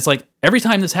 Right. And it's like, every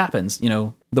time this happens,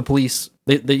 the police,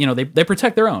 they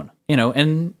protect their own,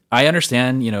 and I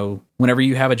understand, whenever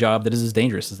you have a job that is as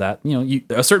dangerous as that,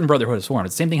 a certain brotherhood is formed.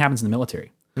 The same thing happens in the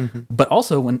military. But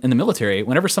also when in the military,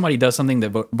 whenever somebody does something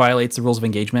that violates the rules of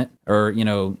engagement or,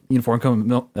 Uniform Code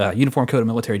of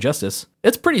Military Justice,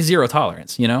 it's pretty zero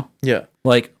tolerance, Yeah.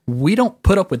 Like, we don't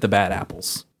put up with the bad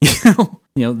apples.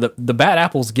 The bad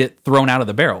apples get thrown out of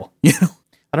the barrel.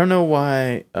 I don't know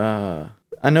why.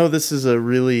 I know this is a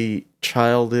really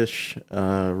childish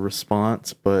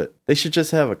response, but they should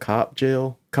just have a cop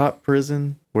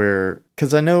prison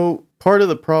because I know part of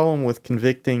the problem with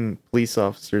convicting police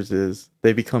officers is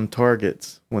they become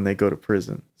targets when they go to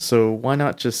prison. So why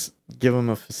not just give them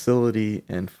a facility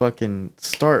and fucking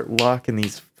start locking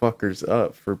these fuckers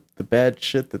up for the bad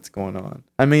shit that's going on?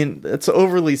 I mean, it's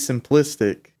overly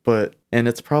simplistic, and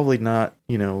it's probably not,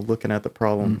 looking at the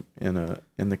problem in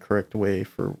the correct way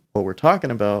for what we're talking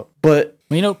about. But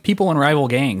people in rival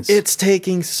gangs. It's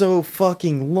taking so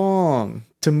fucking long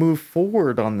to move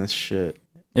forward on this shit.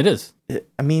 It is.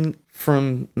 I mean,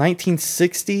 from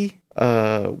 1960,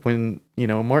 when,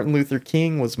 Martin Luther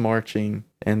King was marching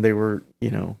and they were,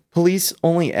 police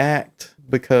only act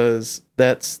because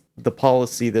that's the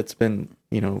policy that's been,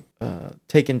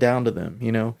 taken down to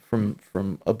them,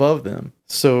 from above them.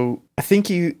 So I think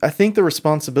the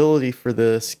responsibility for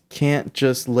this can't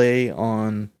just lay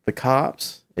on the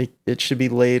cops. It should be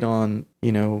laid on,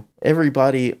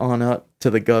 everybody on up to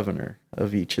the governor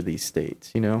of each of these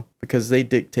states, because they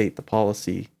dictate the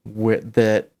policy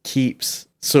that keeps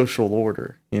social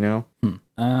order,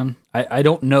 I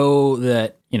don't know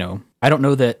that,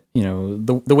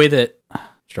 the way that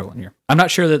struggling here. I'm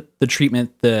not sure that the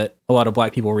treatment that a lot of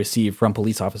black people receive from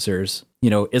police officers,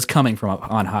 is coming from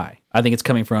up on high. I think it's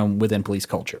coming from within police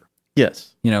culture.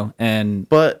 Yes.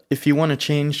 But if you want to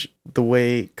change the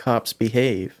way cops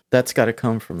behave, that's got to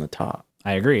come from the top.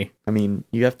 I agree. I mean,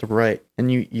 you have to write,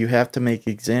 and you have to make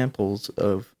examples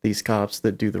of these cops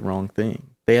that do the wrong thing.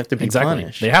 They have to be Exactly.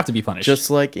 punished. They have to be punished. Just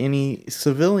like any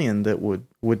civilian that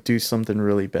would do something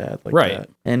really bad like Right. that.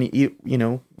 And you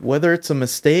know, whether it's a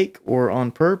mistake or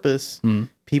on purpose,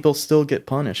 people still get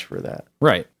punished for that.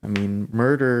 right. I mean,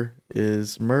 murder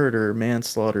is murder,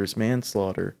 manslaughter is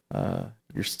manslaughter.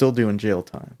 You're still doing jail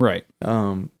time. Right.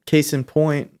 Case in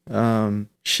point,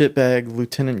 shitbag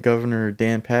Lieutenant Governor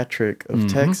Dan Patrick of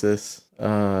Texas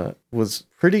was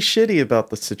pretty shitty about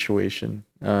the situation.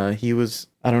 He was,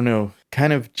 I don't know,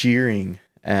 kind of jeering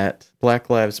at Black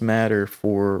Lives Matter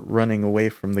for running away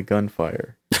from the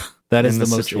gunfire. That is in the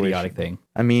the most situation. idiotic thing.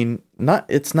 I mean,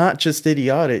 it's not just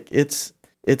idiotic.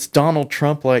 It's Donald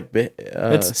Trump like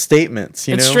statements.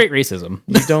 You It's know, straight racism.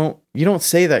 you don't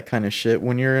say that kind of shit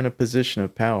when you're in a position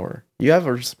of power. You have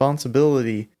a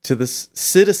responsibility to the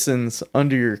citizens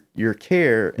under your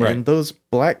care, Right. and those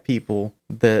black people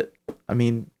that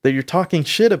you're talking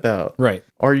shit about Right.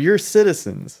 are your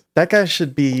citizens. That guy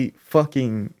should be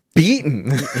fucking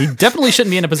beaten. He definitely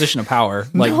shouldn't be in a position of power,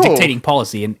 like No. dictating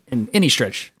policy in any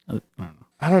stretch.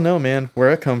 I don't know, man. Where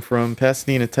I come from,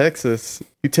 Pasadena, Texas,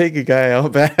 you take a guy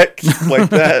out back like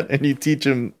that and you teach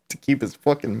him to keep his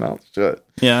fucking mouth shut.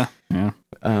 Yeah. Yeah.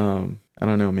 I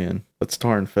don't know, man. Let's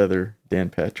tar and feather Dan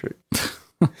Patrick.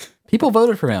 People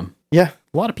voted for him. Yeah.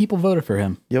 A lot of people voted for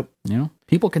him. Yep. You know,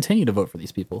 people continue to vote for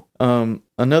these people.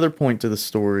 Another point to the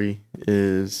story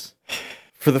is,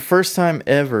 for the first time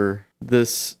ever,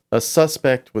 a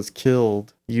suspect was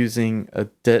killed using a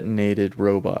detonated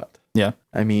robot. Yeah.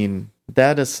 I mean,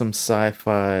 that is some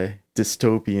sci-fi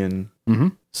dystopian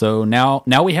So now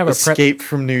we have escape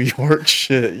from New York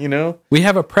shit, you know? we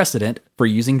have a precedent for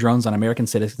using drones on American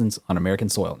citizens on American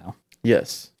soil now.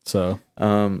 Yes. So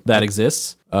that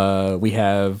exists. We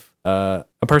have a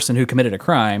person who committed a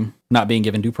crime not being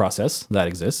given due process. That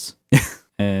exists.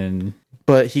 And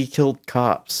But he killed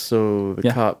cops, so the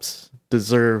Yeah. cops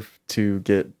deserve to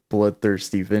get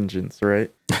bloodthirsty vengeance,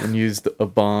 right? And used a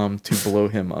bomb to blow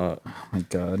him up. oh my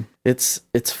God. It's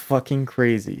fucking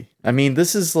crazy. I mean,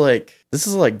 this is like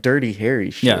Dirty Harry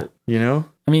shit, Yeah. you know?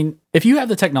 I mean, if you have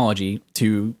the technology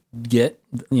to get,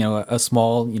 a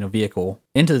small, vehicle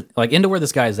into where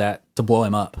this guy's at to blow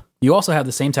him up, you also have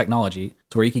the same technology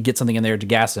to where you could get something in there to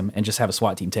gas him and just have a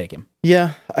SWAT team take him.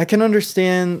 Yeah, I can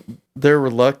understand their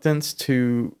reluctance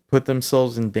to put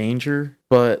themselves in danger,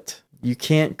 but you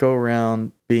can't go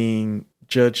around being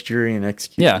judge, jury, and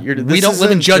executioner. Yeah, we don't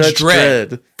live in Judge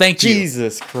Dredd. Thank you.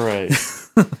 Jesus Christ.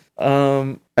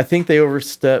 I think they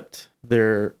overstepped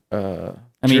their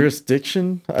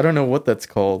jurisdiction. I don't know what that's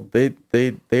called. They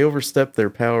overstepped their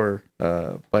power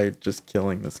by just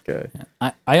killing this guy.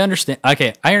 I understand.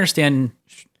 Okay, I understand.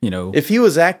 If he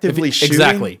was actively shooting,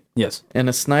 exactly. Yes. and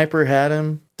a sniper had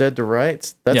him dead to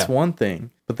rights, that's Yeah. one thing.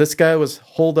 But this guy was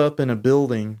holed up in a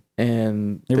building,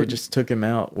 and they were- just took him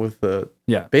out with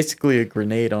Yeah. basically a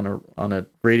grenade on a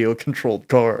radio controlled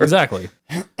car. Exactly.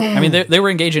 I mean, they were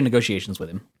engaged in negotiations with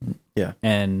him. Yeah.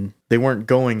 And They weren't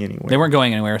going anywhere. they weren't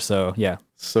going anywhere. So yeah.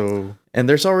 So, and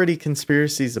there's already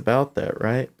conspiracies about that,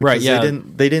 right? Right, Because yeah.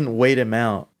 They didn't wait him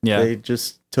out. Yeah. They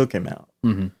just took him out.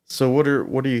 Mm-hmm. So what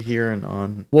are you hearing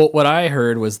on Well, what I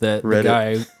heard was that Reddit. the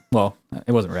guy. Well,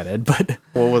 it wasn't Reddit, but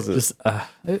what was it? just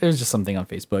it was just something on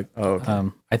Facebook. Oh, okay.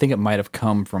 I think it might have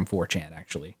come from 4chan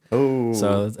actually. Oh,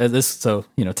 So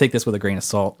take this with a grain of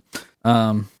salt.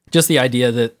 Just the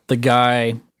idea that the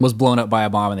guy was blown up by a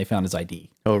bomb and they found his ID.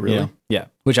 oh really? You know? Yeah.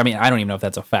 Which I mean, I don't even know if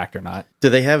that's a fact or not. Do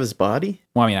they have his body?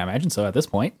 Well, I mean, I imagine so at this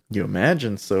point. You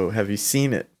imagine so. Have you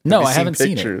seen it? No, Have you I haven't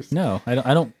seen pictures? it. No, I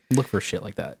don't look for shit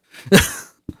like that.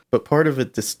 But part of a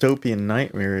dystopian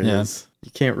nightmare Yeah. is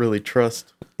you can't really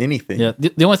trust anything. Yeah,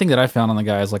 the only thing that I found on the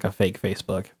guy is like a fake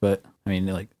Facebook, but I mean,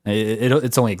 like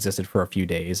it's only existed for a few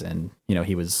days, and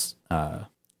he was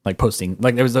like posting,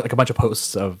 like there was like a bunch of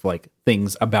posts of like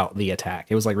things about the attack.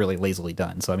 It was like really lazily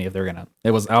done. So I mean, if they're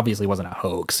it was obviously wasn't a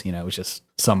hoax. It was just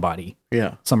somebody,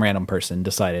 Yeah. some random person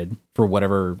decided for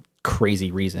whatever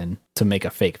crazy reason to make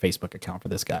a fake Facebook account for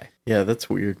this guy. Yeah, that's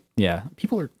weird. Yeah,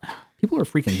 people are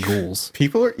freaking ghouls.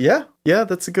 People are yeah,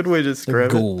 that's a good way to They're describe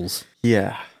it. ghouls.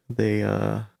 Yeah. They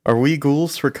are we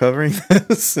ghouls for covering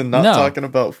this and not No. talking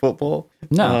about football?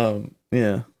 No.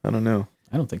 Yeah, I don't know.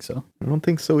 I don't think so. I don't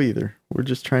think so either. We're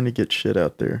just trying to get shit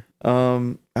out there. I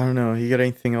don't know. You got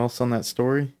anything else on that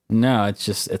story? No, it's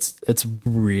just it's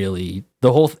really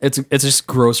the whole it's just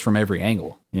gross from every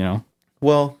angle,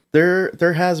 Well,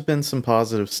 there has been some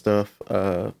positive stuff.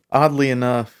 Oddly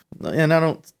enough, and I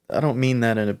don't mean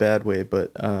that in a bad way,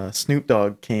 but Snoop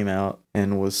Dogg came out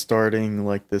and was starting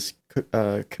like this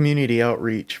community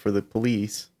outreach for the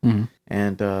police.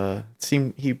 and it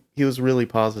seemed he was really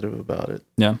positive about it.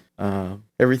 Yeah.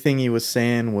 Everything he was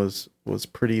saying was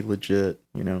pretty legit,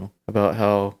 about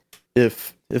how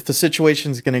if the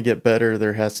situation's going to get better,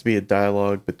 there has to be a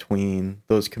dialogue between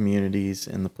those communities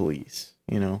and the police,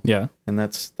 Yeah. and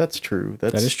that's true.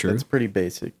 That is true. That's pretty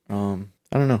basic. I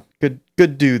don't know.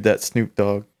 Good dude, that Snoop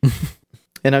Dogg.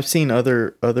 And I've seen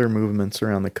other movements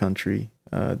around the country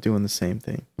doing the same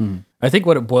thing. I think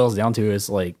what it boils down to is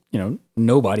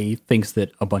nobody thinks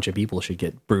that a bunch of people should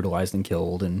get brutalized and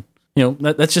killed, and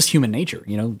that's just human nature.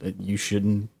 That you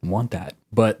shouldn't want that.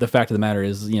 But the fact of the matter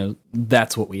is,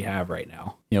 that's what we have right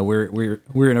now.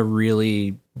 We're in a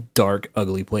really dark,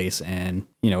 ugly place, and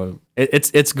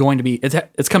it's going to be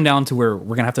it's come down to where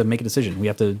we're gonna have to make a decision. We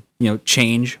have to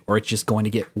change, or it's just going to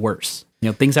get worse.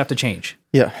 Things have to change.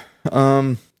 Yeah.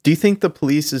 Do you think the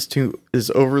police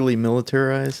is overly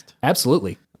militarized?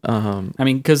 Absolutely. I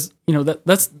mean, because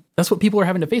that's what people are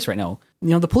having to face right now.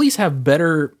 The police have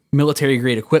better military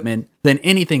grade equipment than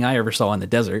anything I ever saw in the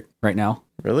desert right now.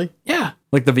 Really? Yeah,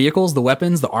 like the vehicles, the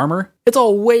weapons, the armor. It's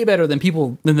all way better than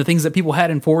the things that people had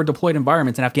in forward deployed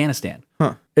environments in Afghanistan.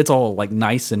 Huh. It's all like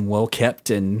nice and well kept,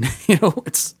 and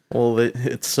it's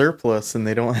it's surplus, and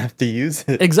they don't have to use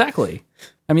it. Exactly.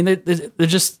 I mean,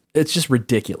 it's just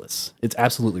ridiculous. It's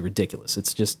absolutely ridiculous.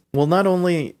 It's just... Well, not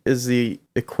only is the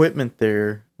equipment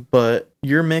there, but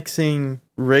you're mixing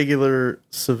regular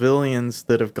civilians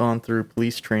that have gone through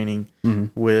police training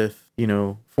with,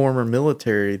 former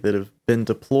military that have been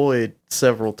deployed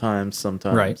several times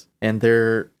sometimes. Right. And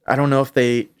I don't know if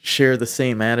they share the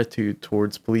same attitude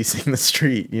towards policing the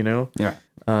street, Yeah.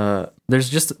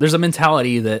 There's a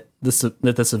mentality that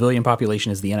the civilian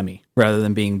population is the enemy rather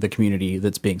than being the community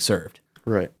that's being served.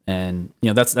 Right. And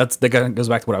that goes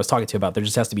back to what I was talking to you about. There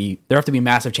have to be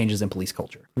massive changes in police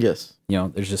culture. Yes.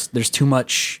 There's too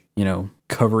much,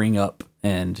 covering up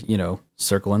and,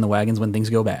 circling the wagons when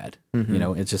things go bad.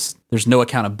 It's just, there's no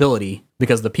accountability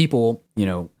because the people,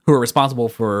 who are responsible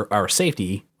for our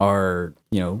safety are,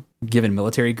 given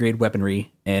military grade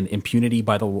weaponry and impunity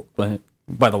by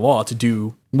the law to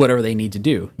do whatever they need to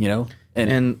do,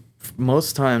 And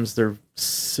most times they're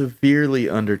severely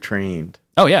undertrained.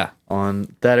 Oh yeah,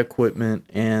 on that equipment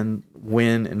and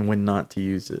when not to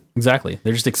use it. Exactly.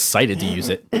 They're just excited to use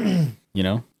it.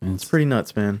 It's pretty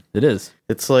nuts, man. It is.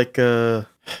 It's like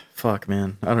fuck,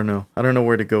 man. I don't know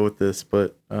where to go with this,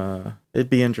 but it'd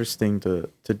be interesting to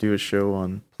do a show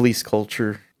on police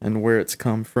culture and where it's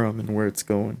come from and where it's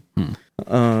going.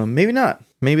 Maybe not.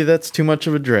 Maybe that's too much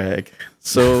of a drag.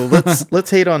 So let's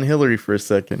hate on Hillary for a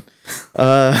second.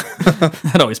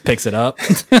 That always picks it up.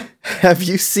 Have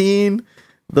you seen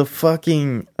the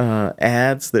fucking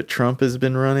ads that Trump has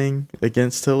been running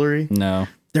against Hillary? No.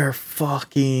 They're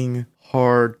fucking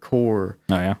hardcore.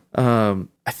 Oh yeah.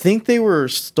 I think they were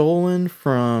stolen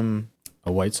from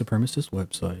a white supremacist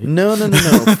website. No.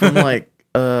 From like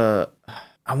I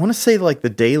want to say like the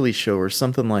Daily Show or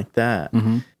something like that.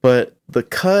 But the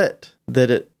cut that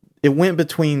it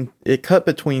cut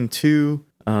between two.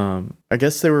 I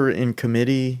guess they were in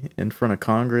committee in front of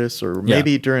Congress or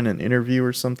maybe during an interview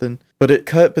or something. But it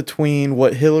cut between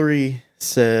what Hillary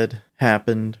said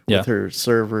happened with her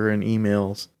server and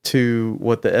emails to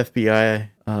what the FBI,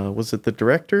 was it the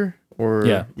director or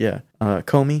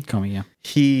Comey? Comey, yeah.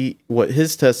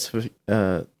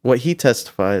 What he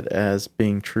testified as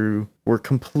being true were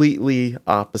completely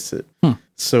opposite.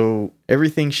 So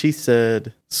everything she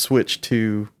said switched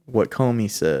to what Comey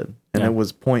said. And it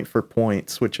was point for point,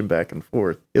 switching back and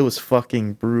forth. It was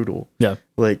fucking brutal. Yeah.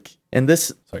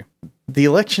 The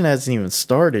election hasn't even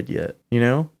started yet,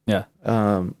 Yeah.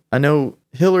 I know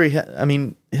Hillary has,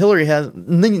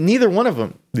 neither one of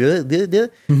them,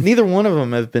 neither one of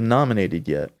them have been nominated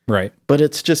yet. Right. But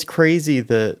it's just crazy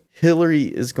that Hillary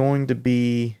is going to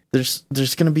be, there's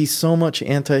going to be so much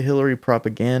anti-Hillary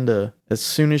propaganda as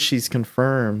soon as she's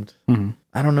confirmed.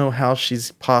 I don't know how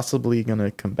she's possibly going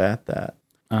to combat that.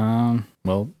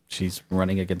 Well, she's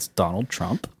running against Donald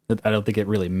Trump. I don't think it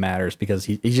really matters because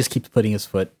he just keeps putting his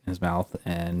foot in his mouth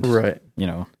and, right.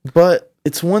 But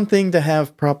it's one thing to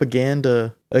have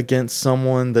propaganda against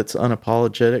someone that's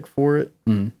unapologetic for it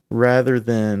rather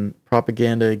than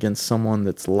propaganda against someone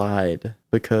that's lied,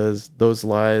 because those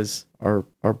lies are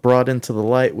brought into the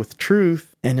light with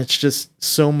truth, and it's just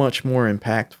so much more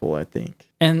impactful, I think.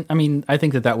 And I mean, I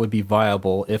think that would be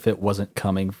viable if it wasn't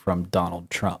coming from Donald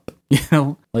Trump.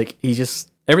 Like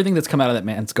everything that's come out of that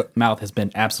man's mouth has been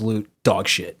absolute dog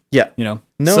shit. Yeah. No,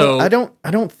 so, I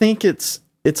don't think it's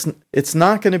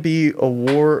not going to be a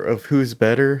war of who's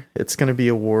better. It's going to be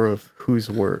a war of who's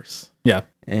worse. Yeah.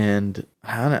 And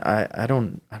I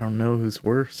don't know who's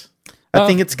worse. I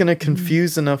think it's going to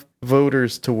confuse enough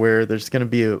voters to where there's going to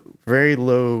be a very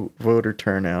low voter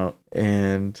turnout,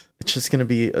 and it's just going to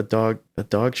be a dog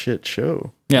shit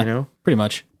show. Yeah, you know, pretty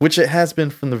much. which it has been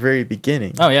from the very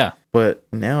beginning. Oh yeah. But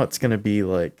now it's going to be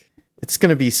like, it's going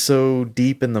to be so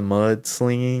deep in the mud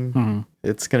slinging. Mhm.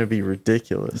 It's going to be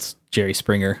ridiculous. Jerry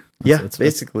Springer. Yeah,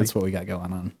 basically. That's what we got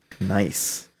going on.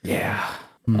 Nice. Yeah.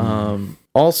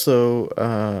 Also,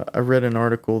 I read an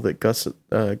article that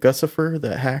Gussifer,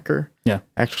 that hacker, Yeah.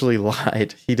 actually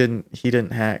lied. He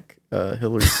didn't hack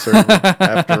Hillary's server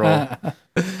after all.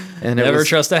 And Never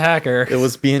trust a hacker. it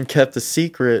was being kept a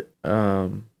secret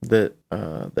that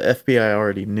the FBI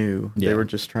already knew. Yeah. They were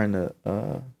just trying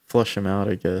to flush him out,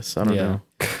 I guess. I don't know.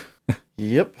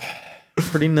 Yep.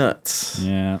 Pretty nuts.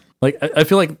 Yeah. Like I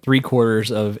feel like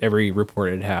 3/4 of every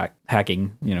reported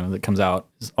hacking, that comes out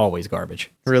is always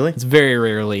garbage. Really? It's very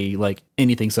rarely like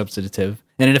anything substantive.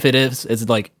 And if it is, it's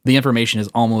like the information is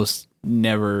almost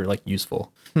never like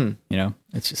useful.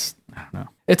 It's just, I don't know.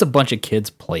 It's a bunch of kids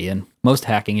playing. Most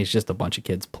hacking is just a bunch of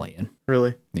kids playing.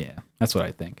 Really? Yeah. That's what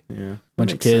I think. Yeah.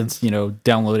 Bunch of kids,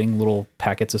 downloading little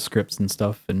packets of scripts and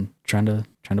stuff and trying to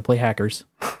play hackers,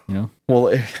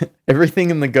 Well, everything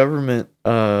in the government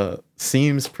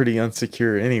seems pretty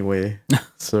unsecure anyway.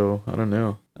 So I don't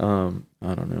know.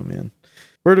 I don't know, man.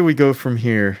 Where do we go from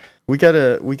here? We got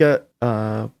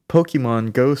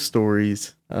Pokemon Go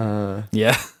stories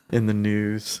Yeah. in the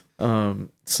news.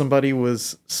 Somebody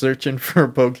was searching for a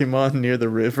Pokemon near the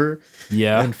river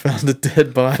Yeah. and found a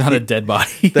dead body. Found a dead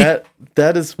body.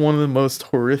 That is one of the most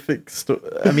horrific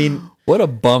I mean, What a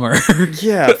bummer.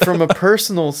 yeah, from a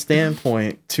personal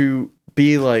standpoint, to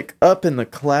be like up in the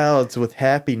clouds with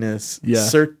happiness. Yeah.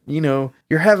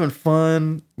 You're having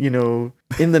fun,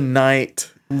 in the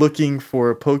night looking for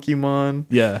a Pokemon,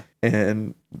 Yeah.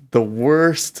 and the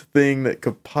worst thing that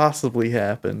could possibly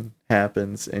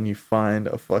happens, and you find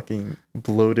a fucking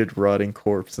bloated, rotting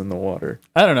corpse in the water.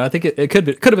 I don't know. I think it could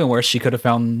have been worse. She could have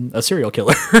found a serial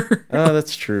killer. Oh,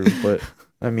 that's true, but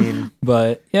I mean,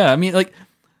 But yeah, I mean, like,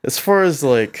 as far as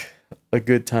like a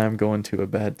good time going to a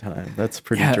bad time, that's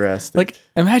pretty yeah, drastic. like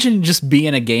imagine just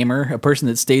being a gamer, a person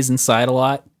that stays inside a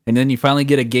lot, and then you finally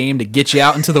get a game to get you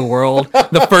out into the world.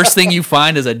 The first thing you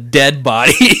find is a dead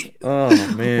body. Oh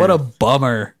man, What a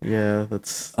bummer. yeah, that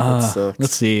sucks.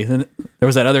 Let's see. Then there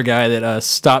was that other guy that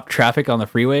stopped traffic on the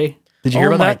freeway. Did you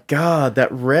hear Oh about my that? god,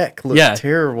 that wreck looked Yeah.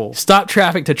 terrible. Stopped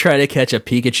traffic to try to catch a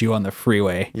Pikachu on the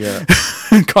freeway. Yeah,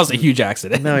 Caused a huge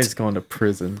accident. now he's going to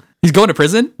prison. He's going to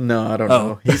prison? No, I don't Oh.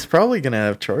 know. He's probably gonna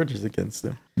have charges against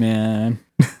him. Man.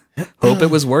 Hope it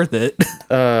was worth it.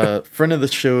 Friend of the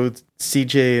show,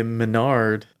 CJ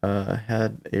Menard,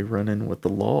 had a run-in with the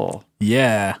law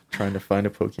Yeah. trying to find a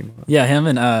Pokemon. Yeah, him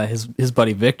and his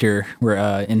buddy Victor were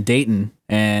in Dayton,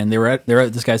 and they were at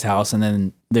this guy's house, and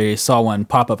then they saw one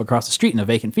pop up across the street in a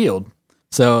vacant field.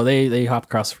 So they hop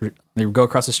across, they go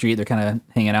across the street. They're kind of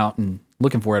hanging out and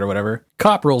looking for it or whatever.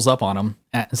 Cop rolls up on them.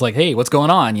 It's like, hey, what's going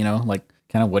on? Like,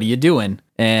 kind of, what are you doing?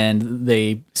 And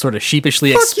they sort of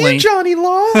sheepishly Fuck explain. you, Johnny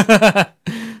Law.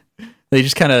 They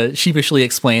just kind of sheepishly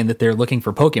explain that they're looking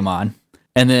for Pokemon.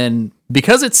 And then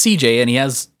because it's CJ and he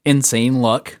has insane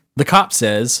luck, the cop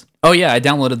says, "Oh yeah, I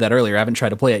downloaded that earlier. I haven't tried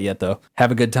to play it yet though.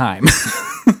 Have a good time."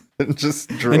 Just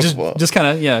drove And off. just kind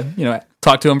of,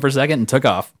 talked to him for a second and took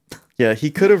off. Yeah, he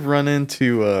could have run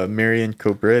into Marion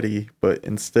Cobretti, but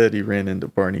instead he ran into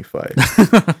Barney Fife.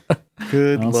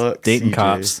 Good Well, it's luck, Dayton CJ.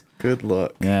 cops. Good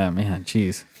luck. Yeah, man,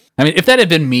 jeez. I mean, if that had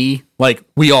been me, like,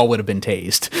 we all would have been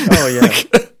tased. Oh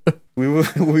yeah,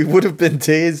 we would have been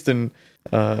tased and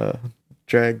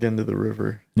dragged into the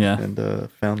river. Yeah.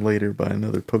 and found later by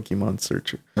another Pokemon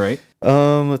searcher. Right?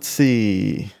 Let's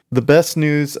see. The best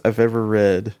news I've ever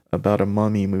read about a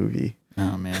mummy movie.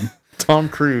 Oh, man. Tom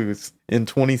Cruise in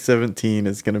 2017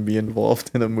 is going to be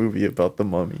involved in a movie about the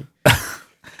mummy.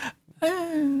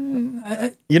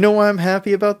 You know why I'm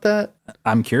happy about that?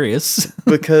 I'm curious.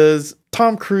 Because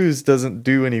Tom Cruise doesn't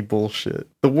do any bullshit.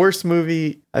 The worst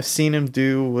movie I've seen him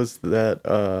do was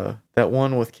that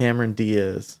one with Cameron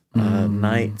Diaz.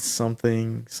 Nights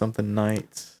something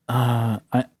Nights. I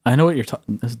know what you're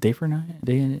talking. Is it Day for Night?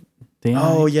 Day and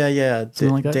Oh Night? yeah. Something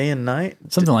like that? Day and Night?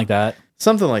 Something like that.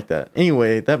 Something like that.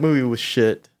 Anyway, that movie was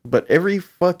shit. But every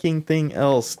fucking thing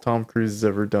else Tom Cruise has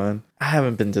ever done, I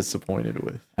haven't been disappointed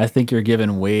with. I think you're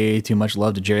giving way too much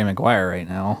love to Jerry Maguire right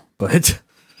now, but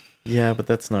Yeah, but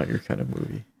that's not your kind of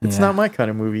movie. It's Yeah. not my kind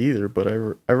of movie either, but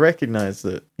I recognize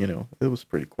that, it was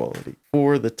pretty quality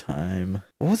for the time.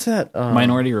 What was that?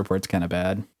 Minority Report's kind of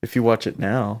bad. If you watch it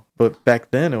now, but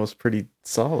back then it was pretty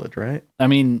solid, right? I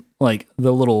mean, like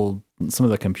some of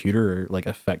the computer like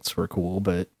effects were cool,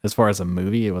 but as far as a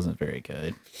movie, it wasn't very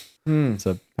good. It's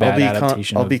a bad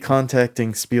adaptation. I'll be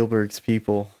contacting Spielberg's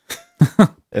people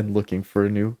and looking for a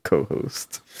new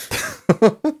co-host.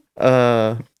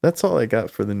 That's all I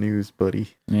got for the news,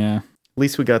 buddy. Yeah. At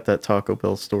least we got that Taco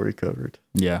Bell story covered.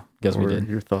 Yeah. Guess we Or did.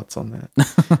 your thoughts on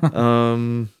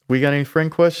that? We got any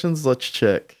friend questions? Let's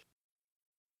check.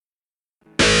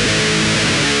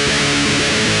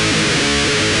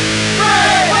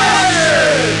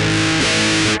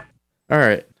 All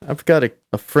right, I've got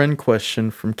a friend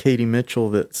question from Katie Mitchell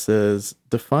that says,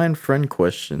 define friend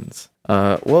questions.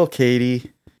 Well,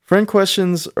 Katie, friend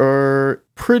questions are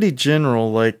pretty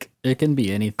general. Like, It can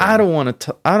be anything. I don't want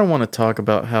to talk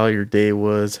about how your day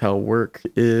was, how work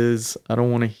is. I don't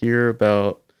want to hear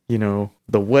about, the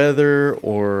weather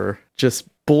or just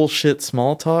bullshit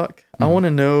small talk. I want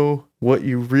to know what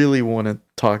you really want to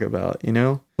talk about,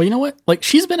 Well, you know what? Like,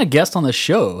 she's been a guest on the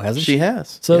show, hasn't she? She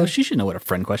has. So yeah. she should know what a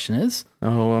friend question is.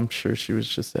 Oh, I'm sure she was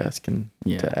just asking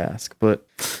Yeah. to ask. But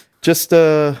just,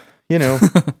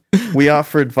 we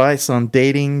offer advice on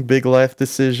dating, big life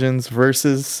decisions,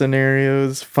 versus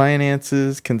scenarios,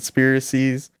 finances,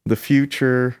 conspiracies, the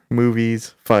future,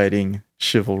 movies, fighting,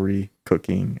 chivalry,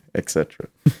 cooking, etc.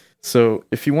 So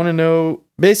if you want to know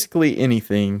basically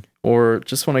anything, or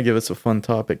just want to give us a fun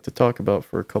topic to talk about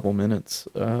for a couple minutes,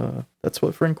 that's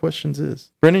what Friend Questions is.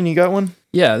 Brennan, you got one?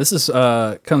 Yeah, this is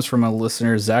comes from a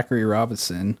listener, Zachary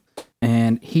Robinson,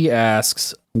 and he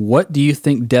asks, "What do you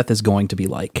think death is going to be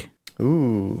like?"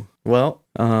 Ooh. Well,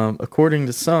 according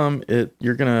to some,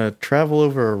 you're gonna travel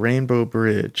over a rainbow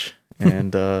bridge,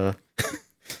 and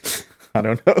I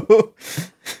don't know.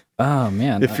 Oh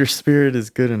man, If your spirit is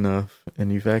good enough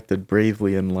and you've acted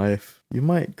bravely in life, you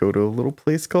might go to a little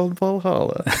place called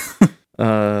Valhalla.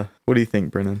 What do you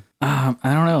think, Brennan? I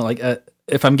don't know. Like,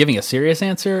 if I'm giving a serious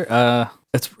answer,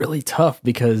 it's really tough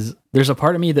because there's a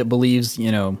part of me that believes,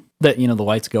 that the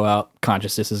lights go out,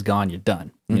 consciousness is gone, you're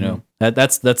done.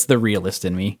 That's the realist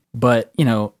in me. But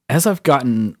as I've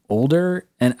gotten older,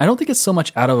 and I don't think it's so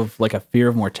much out of like a fear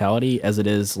of mortality as it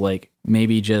is like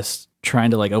maybe just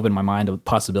trying to like open my mind to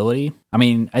possibility. I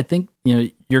mean, I think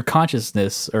your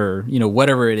consciousness or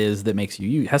whatever it is that makes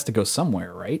you has to go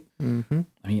somewhere, right? Mm-hmm.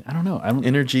 I mean, I don't know.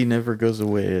 Energy never goes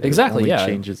away. It Exactly, only yeah.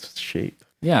 changes shape.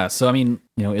 Yeah, so I mean,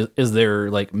 is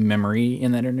there like memory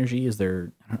in that energy? Is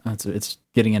there? I don't know, it's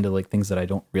getting into like things that I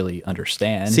don't really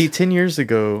understand. See, 10 years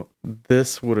ago,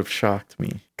 this would have shocked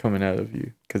me coming out of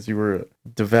you because you were a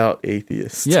devout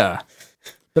atheist. Yeah,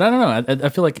 but I don't know. I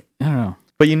feel like I don't know.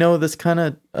 But this kind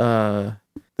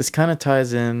of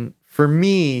ties in for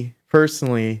me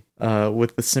personally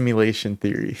with the simulation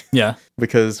theory. Yeah,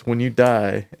 Because when you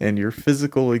die and your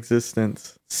physical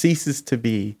existence ceases to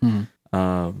be,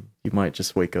 you might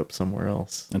just wake up somewhere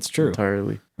else. that's true.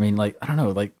 Entirely. I mean, like I don't know.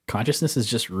 Like consciousness is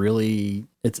just really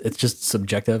it's just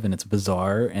subjective and it's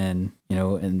bizarre, and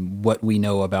and what we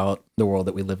know about the world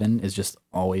that we live in is just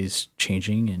always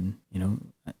changing, and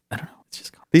I don't know. It's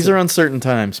just These are uncertain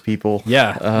times, people.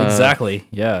 yeah, exactly.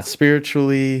 Yeah.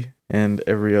 Spiritually and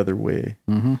every other way.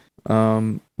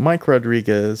 Mike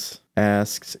Rodriguez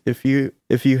asks, if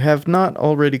you have not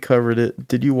already covered it,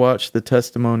 did you watch the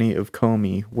testimony of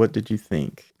Comey? What did you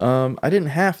think? I didn't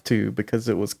have to because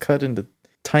it was cut into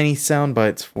tiny sound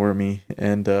bites for me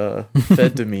and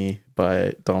fed to me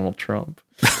by Donald Trump.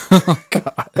 Oh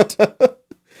God.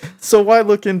 So why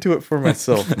look into it for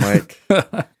myself, Mike?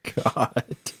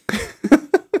 God.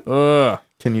 Ugh.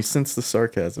 Can you sense the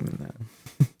sarcasm in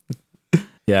that?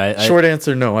 Yeah. Short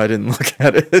answer, no, I didn't look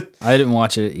at it. I didn't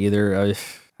watch it either.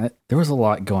 There was a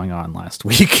lot going on last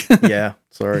week. Yeah,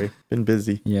 sorry. Been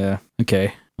busy. Yeah.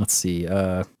 Okay. Let's see.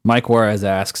 Mike Juarez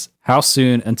asks, how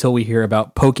soon until we hear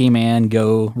about Pokemon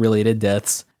Go related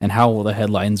deaths, and how will the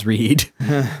headlines read?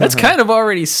 That's kind of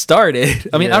already started.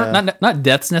 I mean, Yeah. not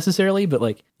deaths necessarily, but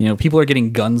like, people are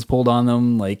getting guns pulled on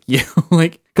them. Like,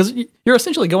 because you're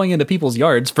essentially going into people's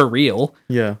yards for real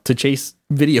Yeah. to chase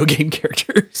video game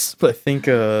characters. I But think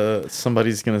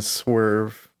somebody's going to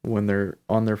swerve when they're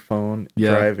on their phone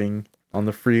Yeah. driving on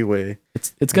the freeway.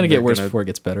 it's going to They're get worse gonna- before it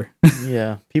gets better.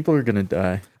 Yeah, people are going to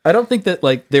die. I don't think that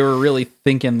like they were really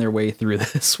thinking their way through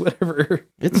this. Whatever.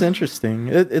 It's interesting.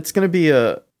 It's gonna be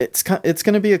it's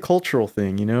gonna be a cultural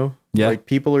thing, you know. Yeah. Like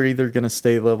people are either gonna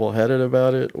stay level headed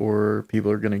about it, or people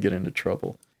are gonna get into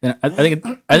trouble. And I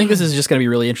think this is just going to be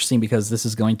really interesting because this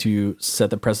is going to set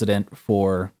the precedent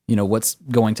for, you know, what's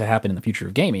going to happen in the future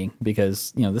of gaming,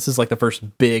 because, you know, this is like the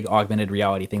first big augmented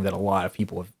reality thing that a lot of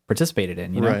people have participated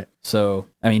in, you know? Right. So,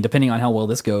 I mean, depending on how well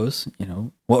this goes, you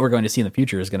know, what we're going to see in the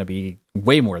future is going to be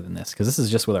way more than this, because this is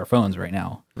just with our phones right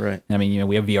now. Right. And I mean, you know,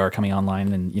 we have VR coming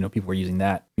online and, you know, people are using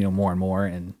that, you know, more and more,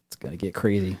 and it's going to get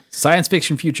crazy. Science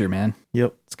fiction future, man.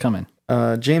 Yep. It's coming.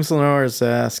 James Linares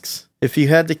asks, if you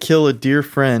had to kill a dear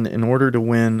friend in order to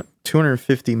win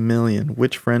 250 million,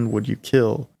 which friend would you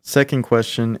kill? Second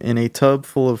question, in a tub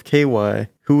full of KY,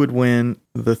 who would win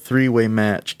the three-way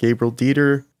match? Gabriel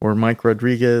Dieter or Mike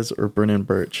Rodriguez or Brennan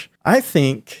Birch? I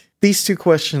think these two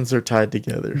questions are tied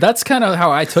together. That's kind of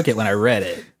how I took it when I read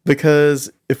it.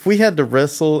 Because if we had to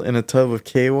wrestle in a tub of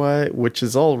KY, which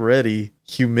is already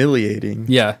humiliating,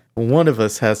 Yeah. one of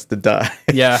us has to die.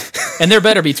 Yeah. And there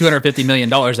better be $250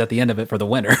 million at the end of it for the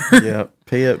winner. Yeah,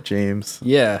 pay up, James.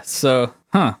 Yeah. So,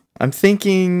 I'm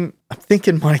thinking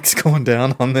Mike's going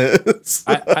down on this.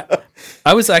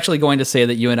 I was actually going to say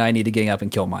that you and I need to gang up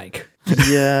and kill Mike.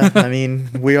 Yeah, I mean,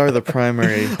 we are the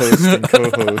primary host and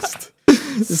co-host.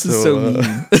 This is so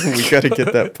mean. We got to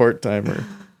get that part-timer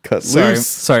cut loose.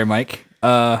 Sorry, Mike.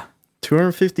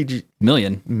 250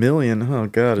 million. Oh,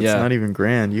 God, it's Yeah. not even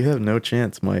grand. You have no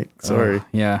chance, Mike. Sorry.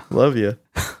 Yeah. Love you.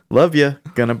 Love you.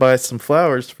 Gonna buy some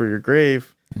flowers for your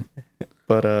grave.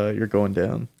 But you're going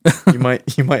down. You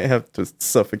might have to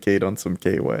suffocate on some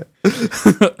KY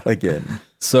again.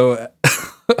 So,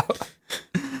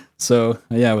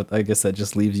 yeah, I guess that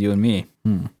just leaves you and me.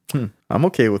 I'm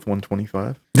okay with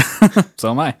 125.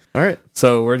 So am I. All right.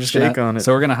 So we're just Shake gonna, on it.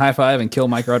 So we're gonna high five and kill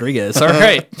Mike Rodriguez. All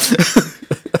right.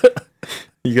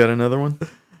 You got another one?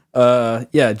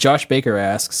 Yeah. Josh Baker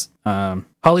asks,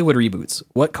 Hollywood reboots.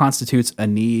 What constitutes a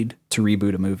need to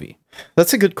reboot a movie?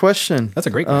 That's a good question. That's a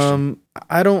great question.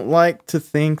 I don't like to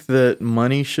think that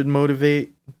money should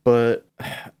motivate, but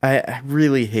I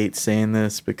really hate saying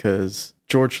this because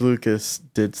George Lucas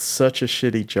did such a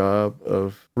shitty job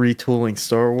of retooling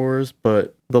Star Wars,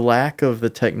 but the lack of the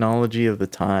technology of the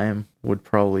time would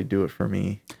probably do it for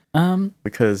me.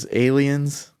 Because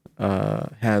Aliens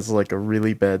has like a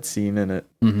really bad scene in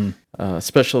it,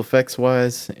 special effects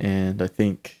wise, and I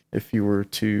think if you were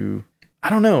to, I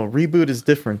don't know, reboot is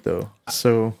different though.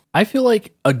 So I feel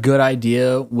like a good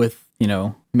idea with, you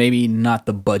know, maybe not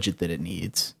the budget that it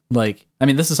needs. Like, I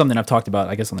mean, this is something I've talked about,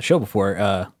 I guess, on the show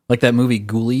before. Like that movie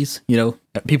Ghoulies, you know,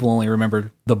 people only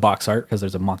remember the box art because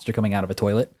there's a monster coming out of a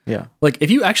toilet. yeah, Like, if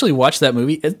you actually watch that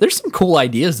movie, there's some cool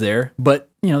ideas there, but,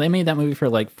 you know, they made that movie for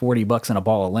like $40 and a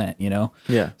ball of lint, you know?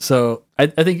 yeah, So I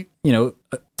think, you know,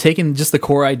 taking just the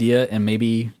core idea and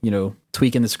maybe, you know,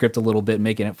 tweaking the script a little bit,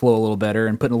 making it flow a little better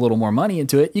and putting a little more money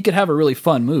into it, you could have a really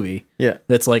fun movie yeah.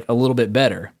 that's like a little bit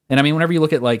better. And I mean, whenever you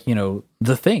look at like, you know,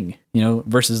 The Thing, you know,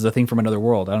 versus The Thing from Another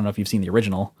World, I don't know if you've seen the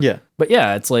original. Yeah. But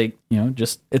yeah, it's like, you know,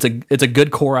 just it's a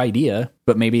good core idea,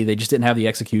 but maybe they just didn't have the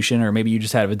execution, or maybe you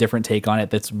just have a different take on it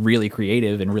that's really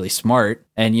creative and really smart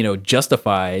and, you know,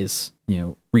 justifies, you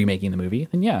know, remaking the movie.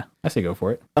 Then yeah, I say go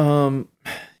for it.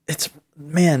 It's,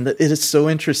 man, it is so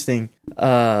interesting.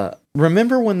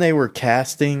 Remember when they were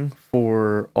casting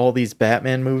for all these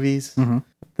Batman movies?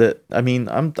 That, I mean,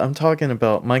 I'm talking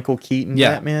about Michael Keaton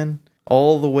Yeah. Batman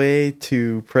all the way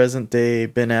to present day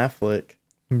Ben Affleck.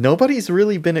 Nobody's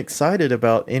really been excited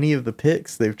about any of the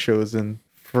picks they've chosen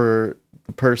for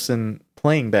the person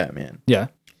playing Batman. Yeah.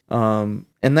 And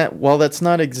that, while that's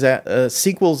not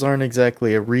sequels aren't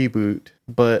exactly a reboot,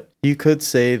 but you could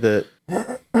say that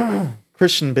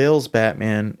Christian Bale's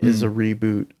Batman is a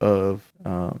reboot of,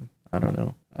 I don't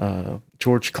know,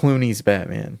 George Clooney's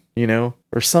Batman, you know,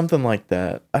 or something like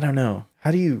that. I don't know. How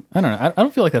do you? I don't know. I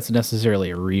don't feel like that's necessarily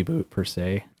a reboot per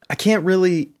se. I can't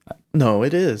really. No,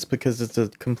 it is, because it's a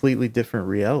completely different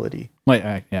reality. Like,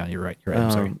 yeah, you're right. You're right.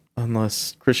 I'm sorry.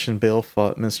 Unless Christian Bale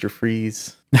fought Mr.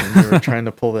 Freeze and they were trying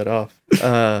to pull that off.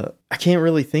 I can't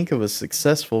really think of a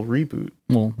successful reboot.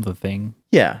 Well, The Thing.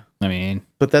 Yeah, I mean,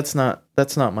 but that's not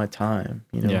my time.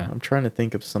 You know, Yeah. I'm trying to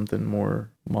think of something more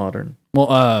modern.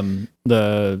 well,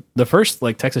 the first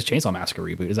like Texas Chainsaw Massacre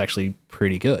reboot is actually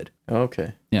pretty good.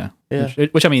 Okay. Yeah. Yeah.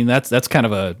 Which I mean, that's kind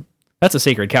of that's a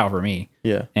sacred cow for me.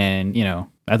 Yeah. And you know,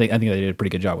 I think they did a pretty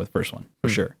good job with the first one for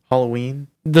sure. Halloween.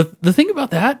 The thing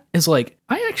about that is like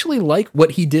I actually like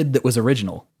what he did that was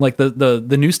original. Like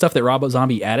the new stuff that Rob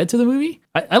Zombie added to the movie.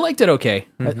 I liked it okay.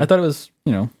 I thought it was,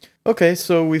 you know. Okay,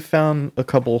 so we found a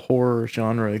couple horror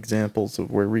genre examples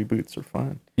of where reboots are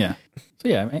fine. Yeah. So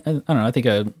yeah, I don't know. I think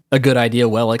a good idea,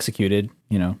 well executed.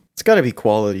 It's got to be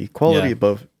quality Yeah.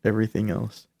 above everything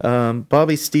else.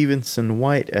 Bobby Stevenson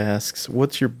White asks,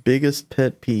 "What's your biggest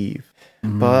pet peeve?"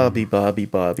 Bobby.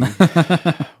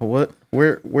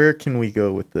 Where can we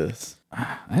go with this?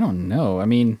 I don't know. I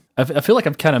mean, I feel like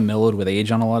I've kind of mellowed with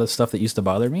age on a lot of stuff that used to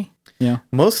bother me.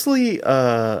 Mostly,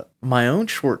 my own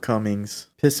shortcomings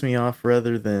piss me off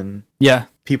rather than Yeah.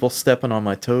 people stepping on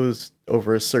my toes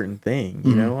over a certain thing.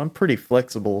 You know, I'm pretty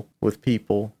flexible with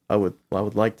people. I would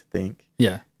like to think.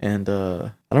 Yeah. And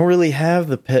I don't really have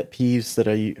the pet peeves that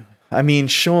I mean,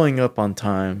 showing up on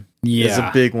time is a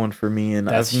Yeah. big one for me, and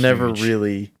That's I've never huge.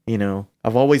 really,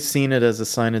 I've always seen it as a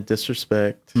sign of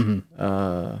disrespect,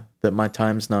 Mm-hmm. that my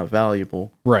time's not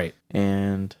valuable, Right.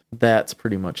 and that's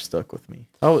pretty much stuck with me.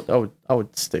 I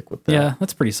would stick with that. Yeah,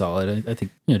 that's pretty solid. I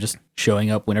think just showing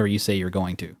up whenever you say you're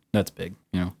going to. That's big.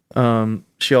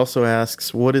 She also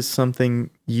asks, "What is something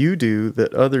you do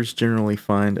that others generally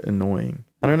find annoying?"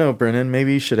 I don't know, Brennan.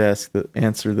 Maybe you should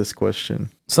answer this question.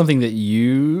 Something that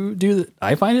you do that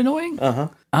I find annoying. Uh-huh.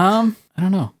 I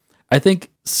don't know. I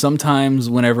think sometimes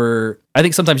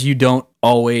you don't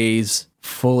always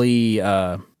fully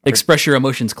express your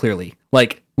emotions clearly.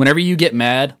 Like whenever you get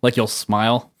mad, like you'll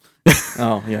smile.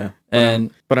 Oh yeah,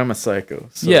 And but I'm a psycho.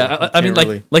 So yeah, I mean, can't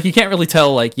really- like you can't really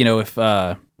tell, like, if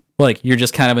like you're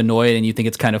just kind of annoyed and you think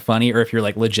it's kind of funny, or if you're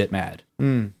like legit mad.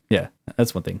 Yeah,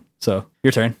 that's one thing. So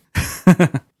your turn.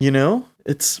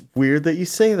 It's weird that you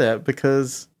say that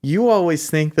because you always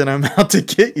think that I'm out to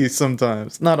get you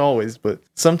sometimes. Not always, but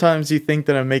sometimes you think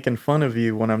that I'm making fun of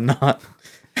you when I'm not.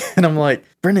 And I'm like,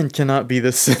 Brennan cannot be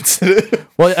this sensitive.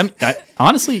 Well,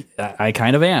 honestly, I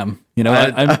kind of am.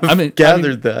 I've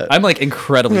gathered that. I'm like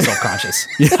incredibly self-conscious.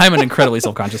 I'm an incredibly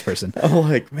self-conscious person. I'm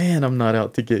like, man, I'm not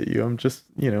out to get you. I'm just,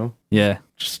 Yeah.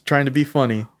 just trying to be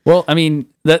funny. Well, I mean,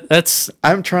 that's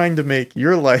I'm trying to make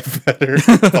your life better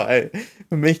by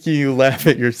making you laugh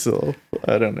at yourself.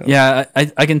 I don't know. yeah.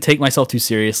 I can take myself too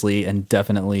seriously, and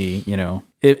definitely,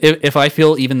 if I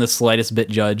feel even the slightest bit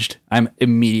judged, I'm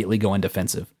immediately going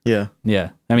defensive. Yeah, Yeah.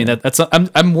 I mean, that's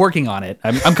I'm working on it.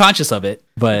 I'm conscious of it,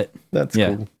 but that's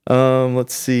Yeah. cool.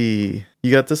 Let's see.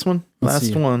 You got this one? Let's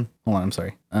Last see. one. hold on. I'm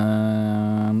sorry.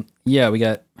 Yeah, we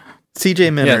got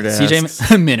CJ Minard CJ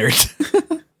asks. Minard.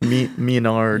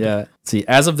 Minard. Yeah. Let's see,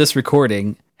 as of this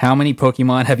recording, how many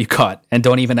Pokemon have you caught? And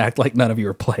don't even act like none of you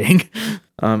are playing.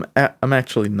 I'm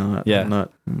actually not. Yeah. I'm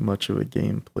not much of a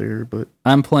game player, but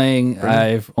I'm playing.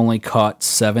 I've only caught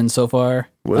 7 so far.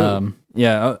 Whoa.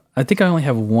 Yeah, I think I only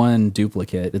have one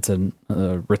duplicate. It's a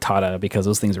Rattata, because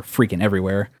those things are freaking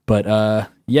everywhere. But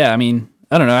yeah, I mean,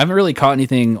 I don't know. I haven't really caught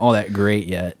anything all that great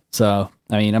yet. So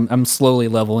I mean, I'm slowly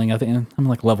leveling. I think I'm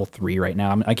like level 3 right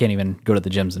now. I can't even go to the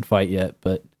gyms and fight yet,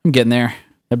 but I'm getting there.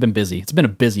 I've been busy. It's been a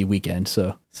busy weekend,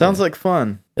 so sounds like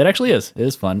fun. it actually is. It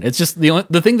is fun. It's just the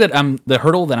thing that the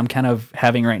hurdle that I'm kind of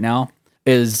having right now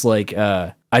is like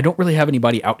I don't really have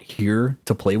anybody out here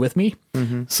to play with me.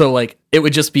 So like it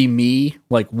would just be me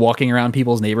like walking around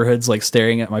people's neighborhoods, like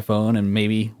staring at my phone and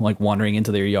maybe like wandering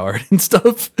into their yard and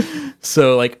stuff.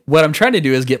 So like what I'm trying to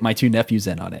do is get my 2 nephews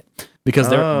in on it, because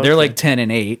they're okay. like 10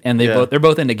 and 8, and Yeah. they're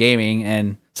both into gaming.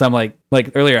 And so I'm like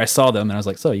earlier I saw them and I was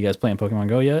like, so you guys playing Pokemon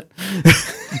Go yet?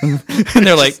 And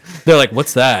they're like,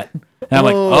 what's that? And I'm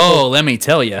like, oh, let me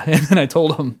tell you. And then I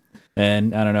told them,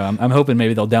 and I don't know. I'm hoping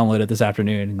maybe they'll download it this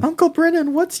afternoon. Uncle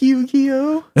Brennan, what's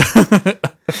Yu-Gi-Oh?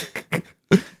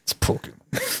 It's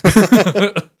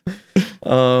Pokemon.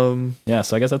 Yeah,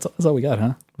 so I guess that's all we got,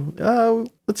 huh?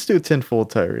 Let's do a tenfold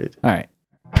tirade. All right.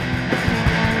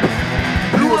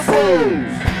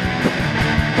 UFOs!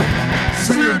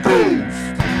 Seeing ghosts!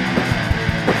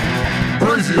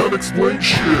 Crazy unexplained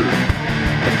shit!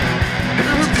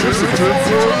 It's just a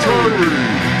tinfoil tirade!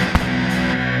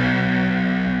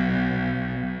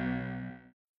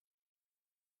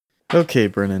 Okay,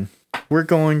 Brennan, we're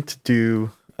going to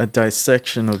do a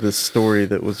dissection of this story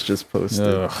that was just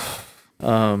posted.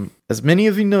 As many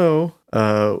of you know,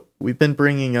 we've been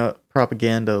bringing up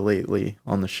propaganda lately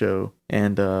on the show,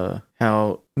 and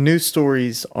how news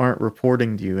stories aren't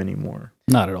reporting to you anymore.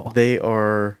 Not at all. They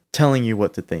are telling you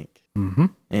what to think. Mm-hmm.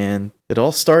 And it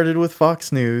all started with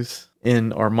Fox News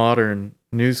in our modern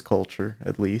news culture,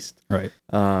 at least. Right.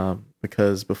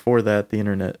 Because before that, the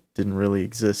internet didn't really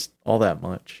exist all that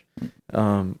much.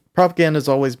 Propaganda's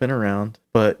always been around,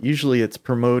 but usually it's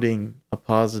promoting a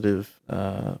positive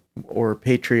or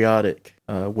patriotic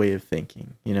way of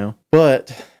thinking, you know?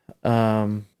 But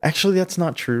actually, that's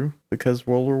not true, because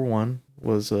World War I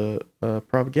was a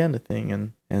propaganda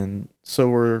thing, and so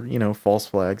were, you know, false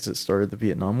flags that started the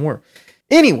Vietnam War.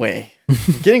 Anyway,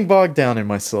 getting bogged down in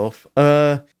myself.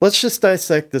 Let's just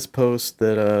dissect this post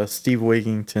that Steve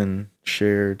Wigington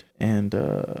shared, and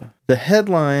the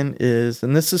headline is,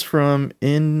 and this is from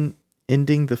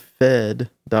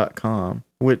endingthefed.com,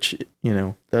 which, you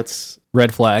know, that's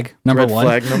Red flag number one.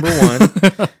 Red flag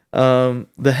number one.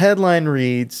 The headline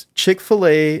reads,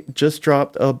 Chick-fil-A just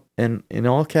dropped and in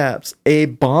all caps, a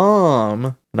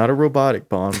bomb, not a robotic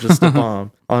bomb, just a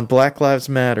bomb, on Black Lives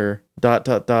Matter, ...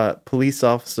 Police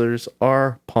officers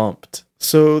are pumped.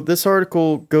 So this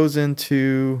article goes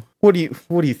into, what do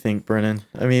you think, Brennan?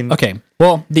 I mean, Okay.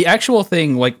 Well, the actual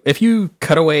thing, like, if you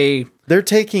cut away, they're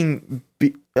taking,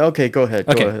 okay, go ahead.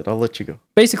 Go ahead. I'll let you go.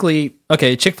 basically,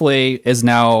 okay, Chick-fil-A is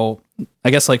now, I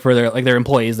guess, like, for their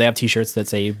employees, they have T-shirts that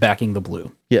say "Backing the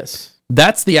Blue." Yes.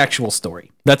 That's the actual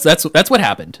story. That's what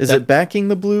happened. Is it backing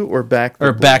the blue or back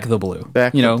the blue? Back the Blue?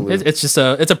 Back you the know, blue. it's just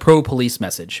it's a pro-police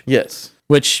message. Yes.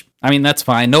 Which, I mean, that's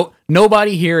fine.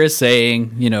 Nobody here is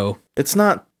saying, you know, It's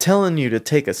not telling you to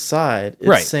take a side. It's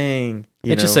Right. saying,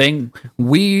 it's just saying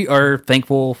we are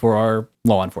thankful for our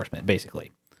law enforcement,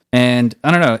 basically. And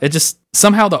I don't know, it just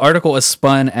somehow the article is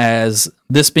spun as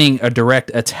this being a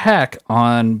direct attack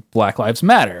on Black Lives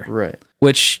Matter, right.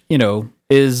 which, you know,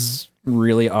 is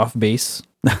really off base,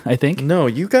 I think. No,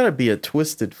 you gotta be a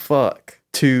twisted fuck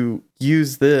to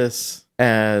use this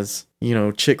as, you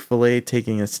know, Chick-fil-A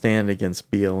taking a stand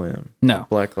against BLM. No.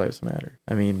 Black Lives Matter.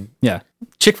 I mean, Yeah.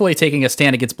 Chick-fil-A taking a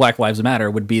stand against Black Lives Matter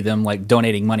would be them like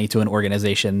donating money to an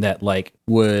organization that like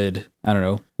would, I don't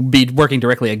know, be working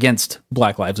directly against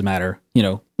Black Lives Matter, you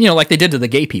know, like they did to the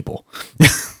gay people.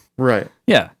 right.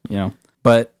 Yeah, you know.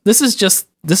 But this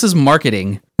is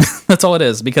marketing. That's all it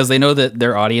is, because they know that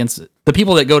their audience, the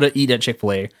people that go to eat at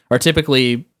Chick-fil-A, are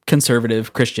typically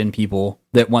conservative Christian people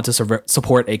that want to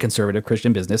support a conservative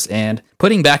Christian business, and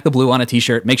putting Back the Blue on a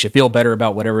t-shirt makes you feel better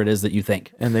about whatever it is that you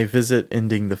think. And they visit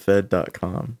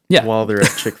endingthefed.com Yeah. while they're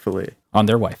at Chick-fil-A. On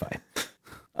their Wi-Fi.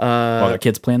 While their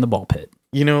kids play in the ball pit.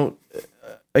 You know,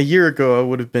 a year ago I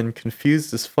would have been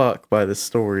confused as fuck by this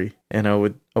story, and I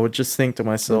would just think to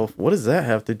myself, what does that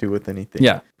have to do with anything?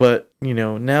 Yeah. But, you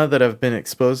know, now that I've been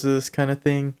exposed to this kind of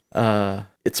thing,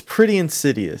 it's pretty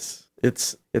insidious.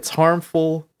 It's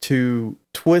harmful to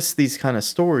twist these kind of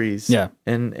stories, Yeah.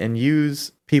 and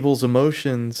use people's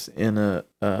emotions in a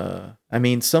I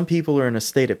mean, some people are in a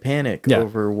state of panic Yeah.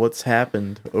 over what's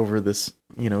happened over this,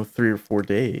 you know, 3 or 4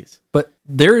 days. But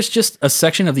there is just a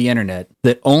section of the internet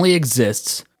that only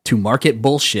exists to market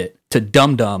bullshit to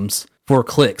dum-dums for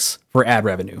clicks, for ad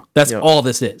revenue. That's Yep. all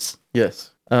this is. Yes.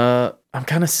 I'm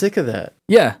kind of sick of that.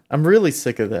 Yeah. I'm really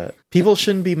sick of that. People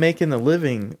shouldn't be making a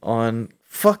living on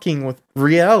fucking with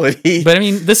reality. But I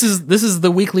mean, this is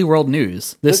the Weekly World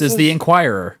News. This This is the is-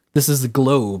 Inquirer. This is the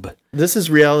Globe. This is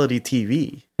reality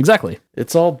TV. Exactly.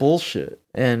 It's all bullshit.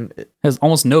 And Has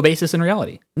almost no basis in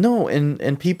reality. no,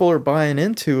 and people are buying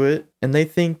into it, and they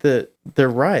think that they're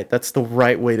right. That's the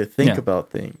right way to think Yeah.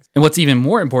 about things. And what's even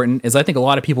more important is I think a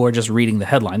lot of people are just reading the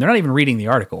headline. They're not even reading the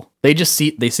article. They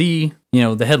see, you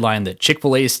know, the headline that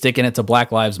Chick-fil-A is sticking it to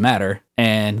Black Lives Matter,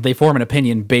 and they form an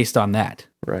opinion based on that.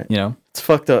 Right. You know? It's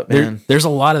fucked up, man. There's a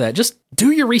lot of that. Just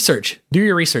do your research. Do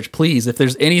your research, please. If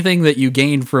there's anything that you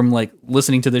gain from like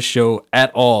listening to this show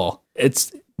at all,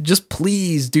 it's just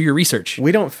please do your research.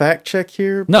 We don't fact check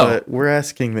here, No. but we're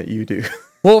asking that you do.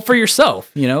 Well, for yourself,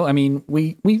 you know. I mean,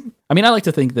 I mean, I like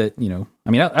to think that, you know.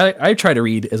 I mean, I try to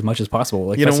read as much as possible.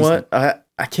 Like, You know that's just what?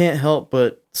 I can't help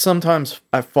but sometimes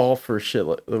I fall for shit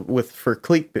for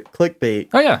clickbait.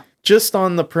 Oh yeah. Just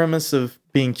on the premise of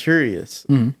being curious,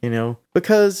 you know,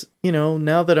 because, you know,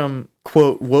 now that I'm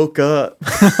quote woke up,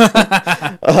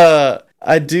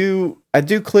 I do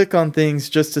click on things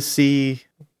just to see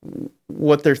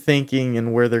what they're thinking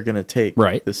and where they're going to take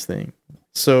Right. this thing.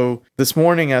 So this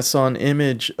morning I saw an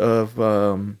image of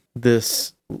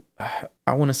this,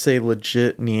 I want to say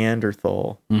legit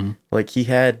Neanderthal. Like he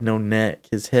had no neck.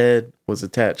 His head was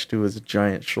attached to his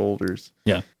giant shoulders.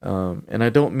 Yeah. And I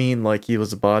don't mean like he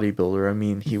was a bodybuilder. I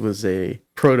mean he was a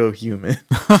proto-human.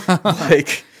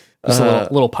 Like Just a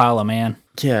little pile of man,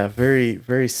 yeah, very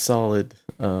very solid.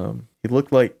 He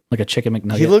looked like like a chicken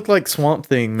McNugget. he looked like Swamp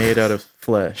Thing made out of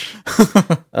flesh.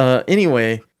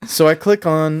 Anyway, so I click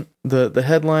on the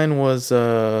headline was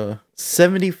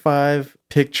 75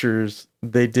 pictures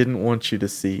they didn't want you to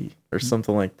see, or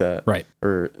something like that. Right.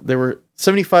 Or there were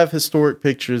 75 historic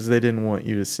pictures they didn't want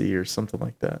you to see, or something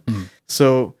like that.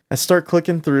 So I start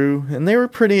clicking through, and they were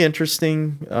pretty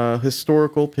interesting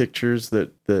historical pictures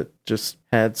that just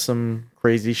had some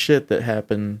crazy shit that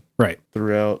happened Right.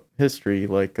 throughout history,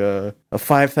 like a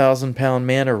 5,000-pound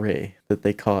manta ray that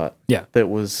they caught. Yeah. That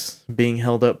was being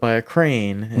held up by a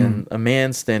crane, and a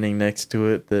man standing next to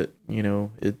it that,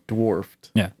 it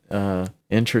dwarfed. Yeah.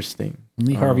 Interesting.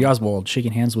 Lee Harvey Oswald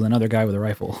shaking hands with another guy with a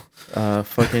rifle.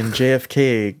 Fucking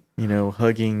JFK,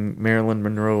 hugging Marilyn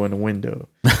Monroe in a window.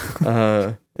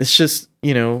 It's just,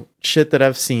 shit that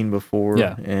I've seen before.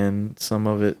 Yeah. And some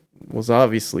of it was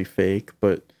obviously fake,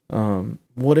 but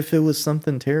what if it was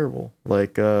something terrible?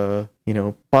 Like,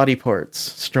 body parts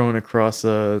strewn across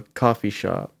a coffee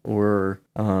shop, or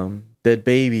dead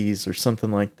babies or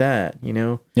something like that,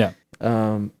 Yeah.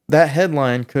 That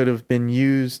headline could have been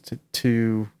used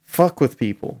to fuck with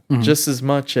people just as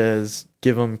much as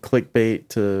give them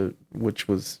clickbait which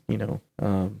was,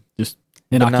 Just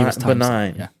innocuous times.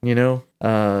 benign. Yeah.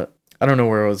 I don't know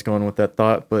where I was going with that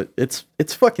thought, but it's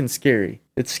fucking scary.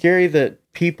 It's scary that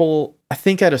people, I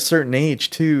think at a certain age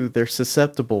too, they're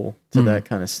susceptible to that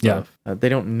kind of stuff. They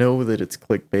don't know that it's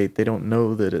clickbait. They don't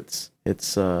know that it's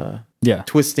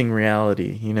twisting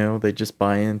reality. They just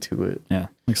buy into it. Yeah.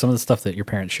 Like some of the stuff that your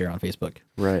parents share on Facebook.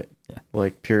 Right. Yeah.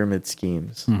 Like pyramid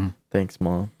schemes. Thanks,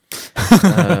 Mom.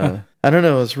 I don't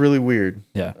know. It's really weird.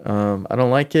 Yeah. I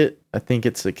don't like it. I think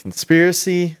it's a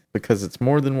conspiracy because it's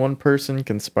more than one person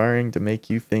conspiring to make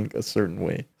you think a certain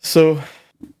way. So,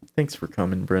 thanks for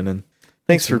coming, Brennan.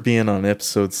 Thanks for being on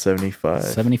episode 75.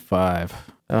 75.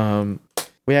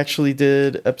 We actually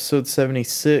did episode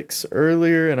 76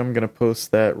 earlier, and I'm going to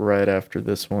post that right after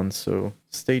this one, so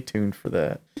stay tuned for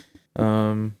that.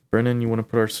 Brennan, you want to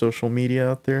put our social media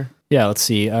out there? Yeah, let's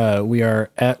see. We are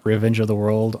at Revenge of the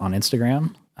World on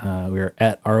Instagram. We are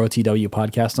at ROTW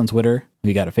Podcast on Twitter.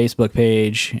 We got a Facebook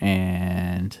page,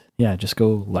 and yeah, just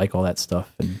go like all that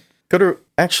stuff. And go to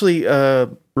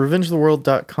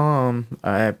revengeoftheworld.com.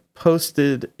 I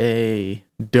posted a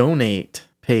donate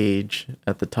page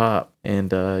at the top,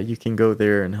 and you can go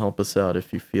there and help us out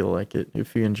if you feel like it,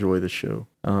 if you enjoy the show.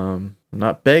 I'm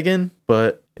not begging,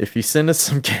 but if you send us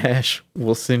some cash,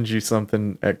 we'll send you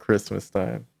something at Christmas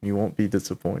time. You won't be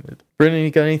disappointed. Brendan,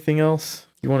 you got anything else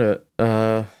you want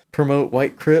to promote?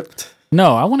 White Crypt?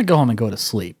 no, I want to go home and go to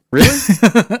sleep. Really?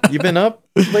 You been up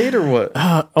late or what?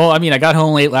 I mean, I got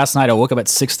home late last night. I woke up at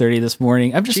 6:30 this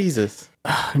morning. I'm Jesus.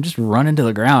 just running to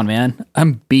the ground, man.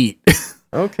 I'm beat.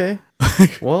 Okay.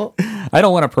 Well, I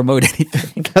don't want to promote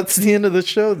anything. that's the end of the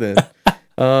show then.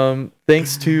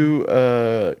 Thanks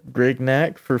to Greg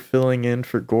Knack for filling in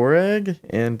for Gorag,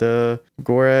 and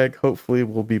Gorag hopefully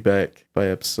will be back by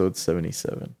episode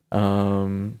 77.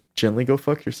 Gently go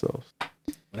fuck yourselves.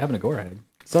 What happened to Gorag?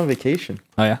 It's on vacation.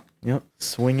 Oh, yeah? Yep.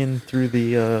 Swinging through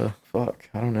the I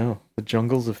don't know, the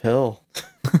jungles of hell.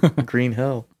 Green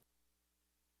hell.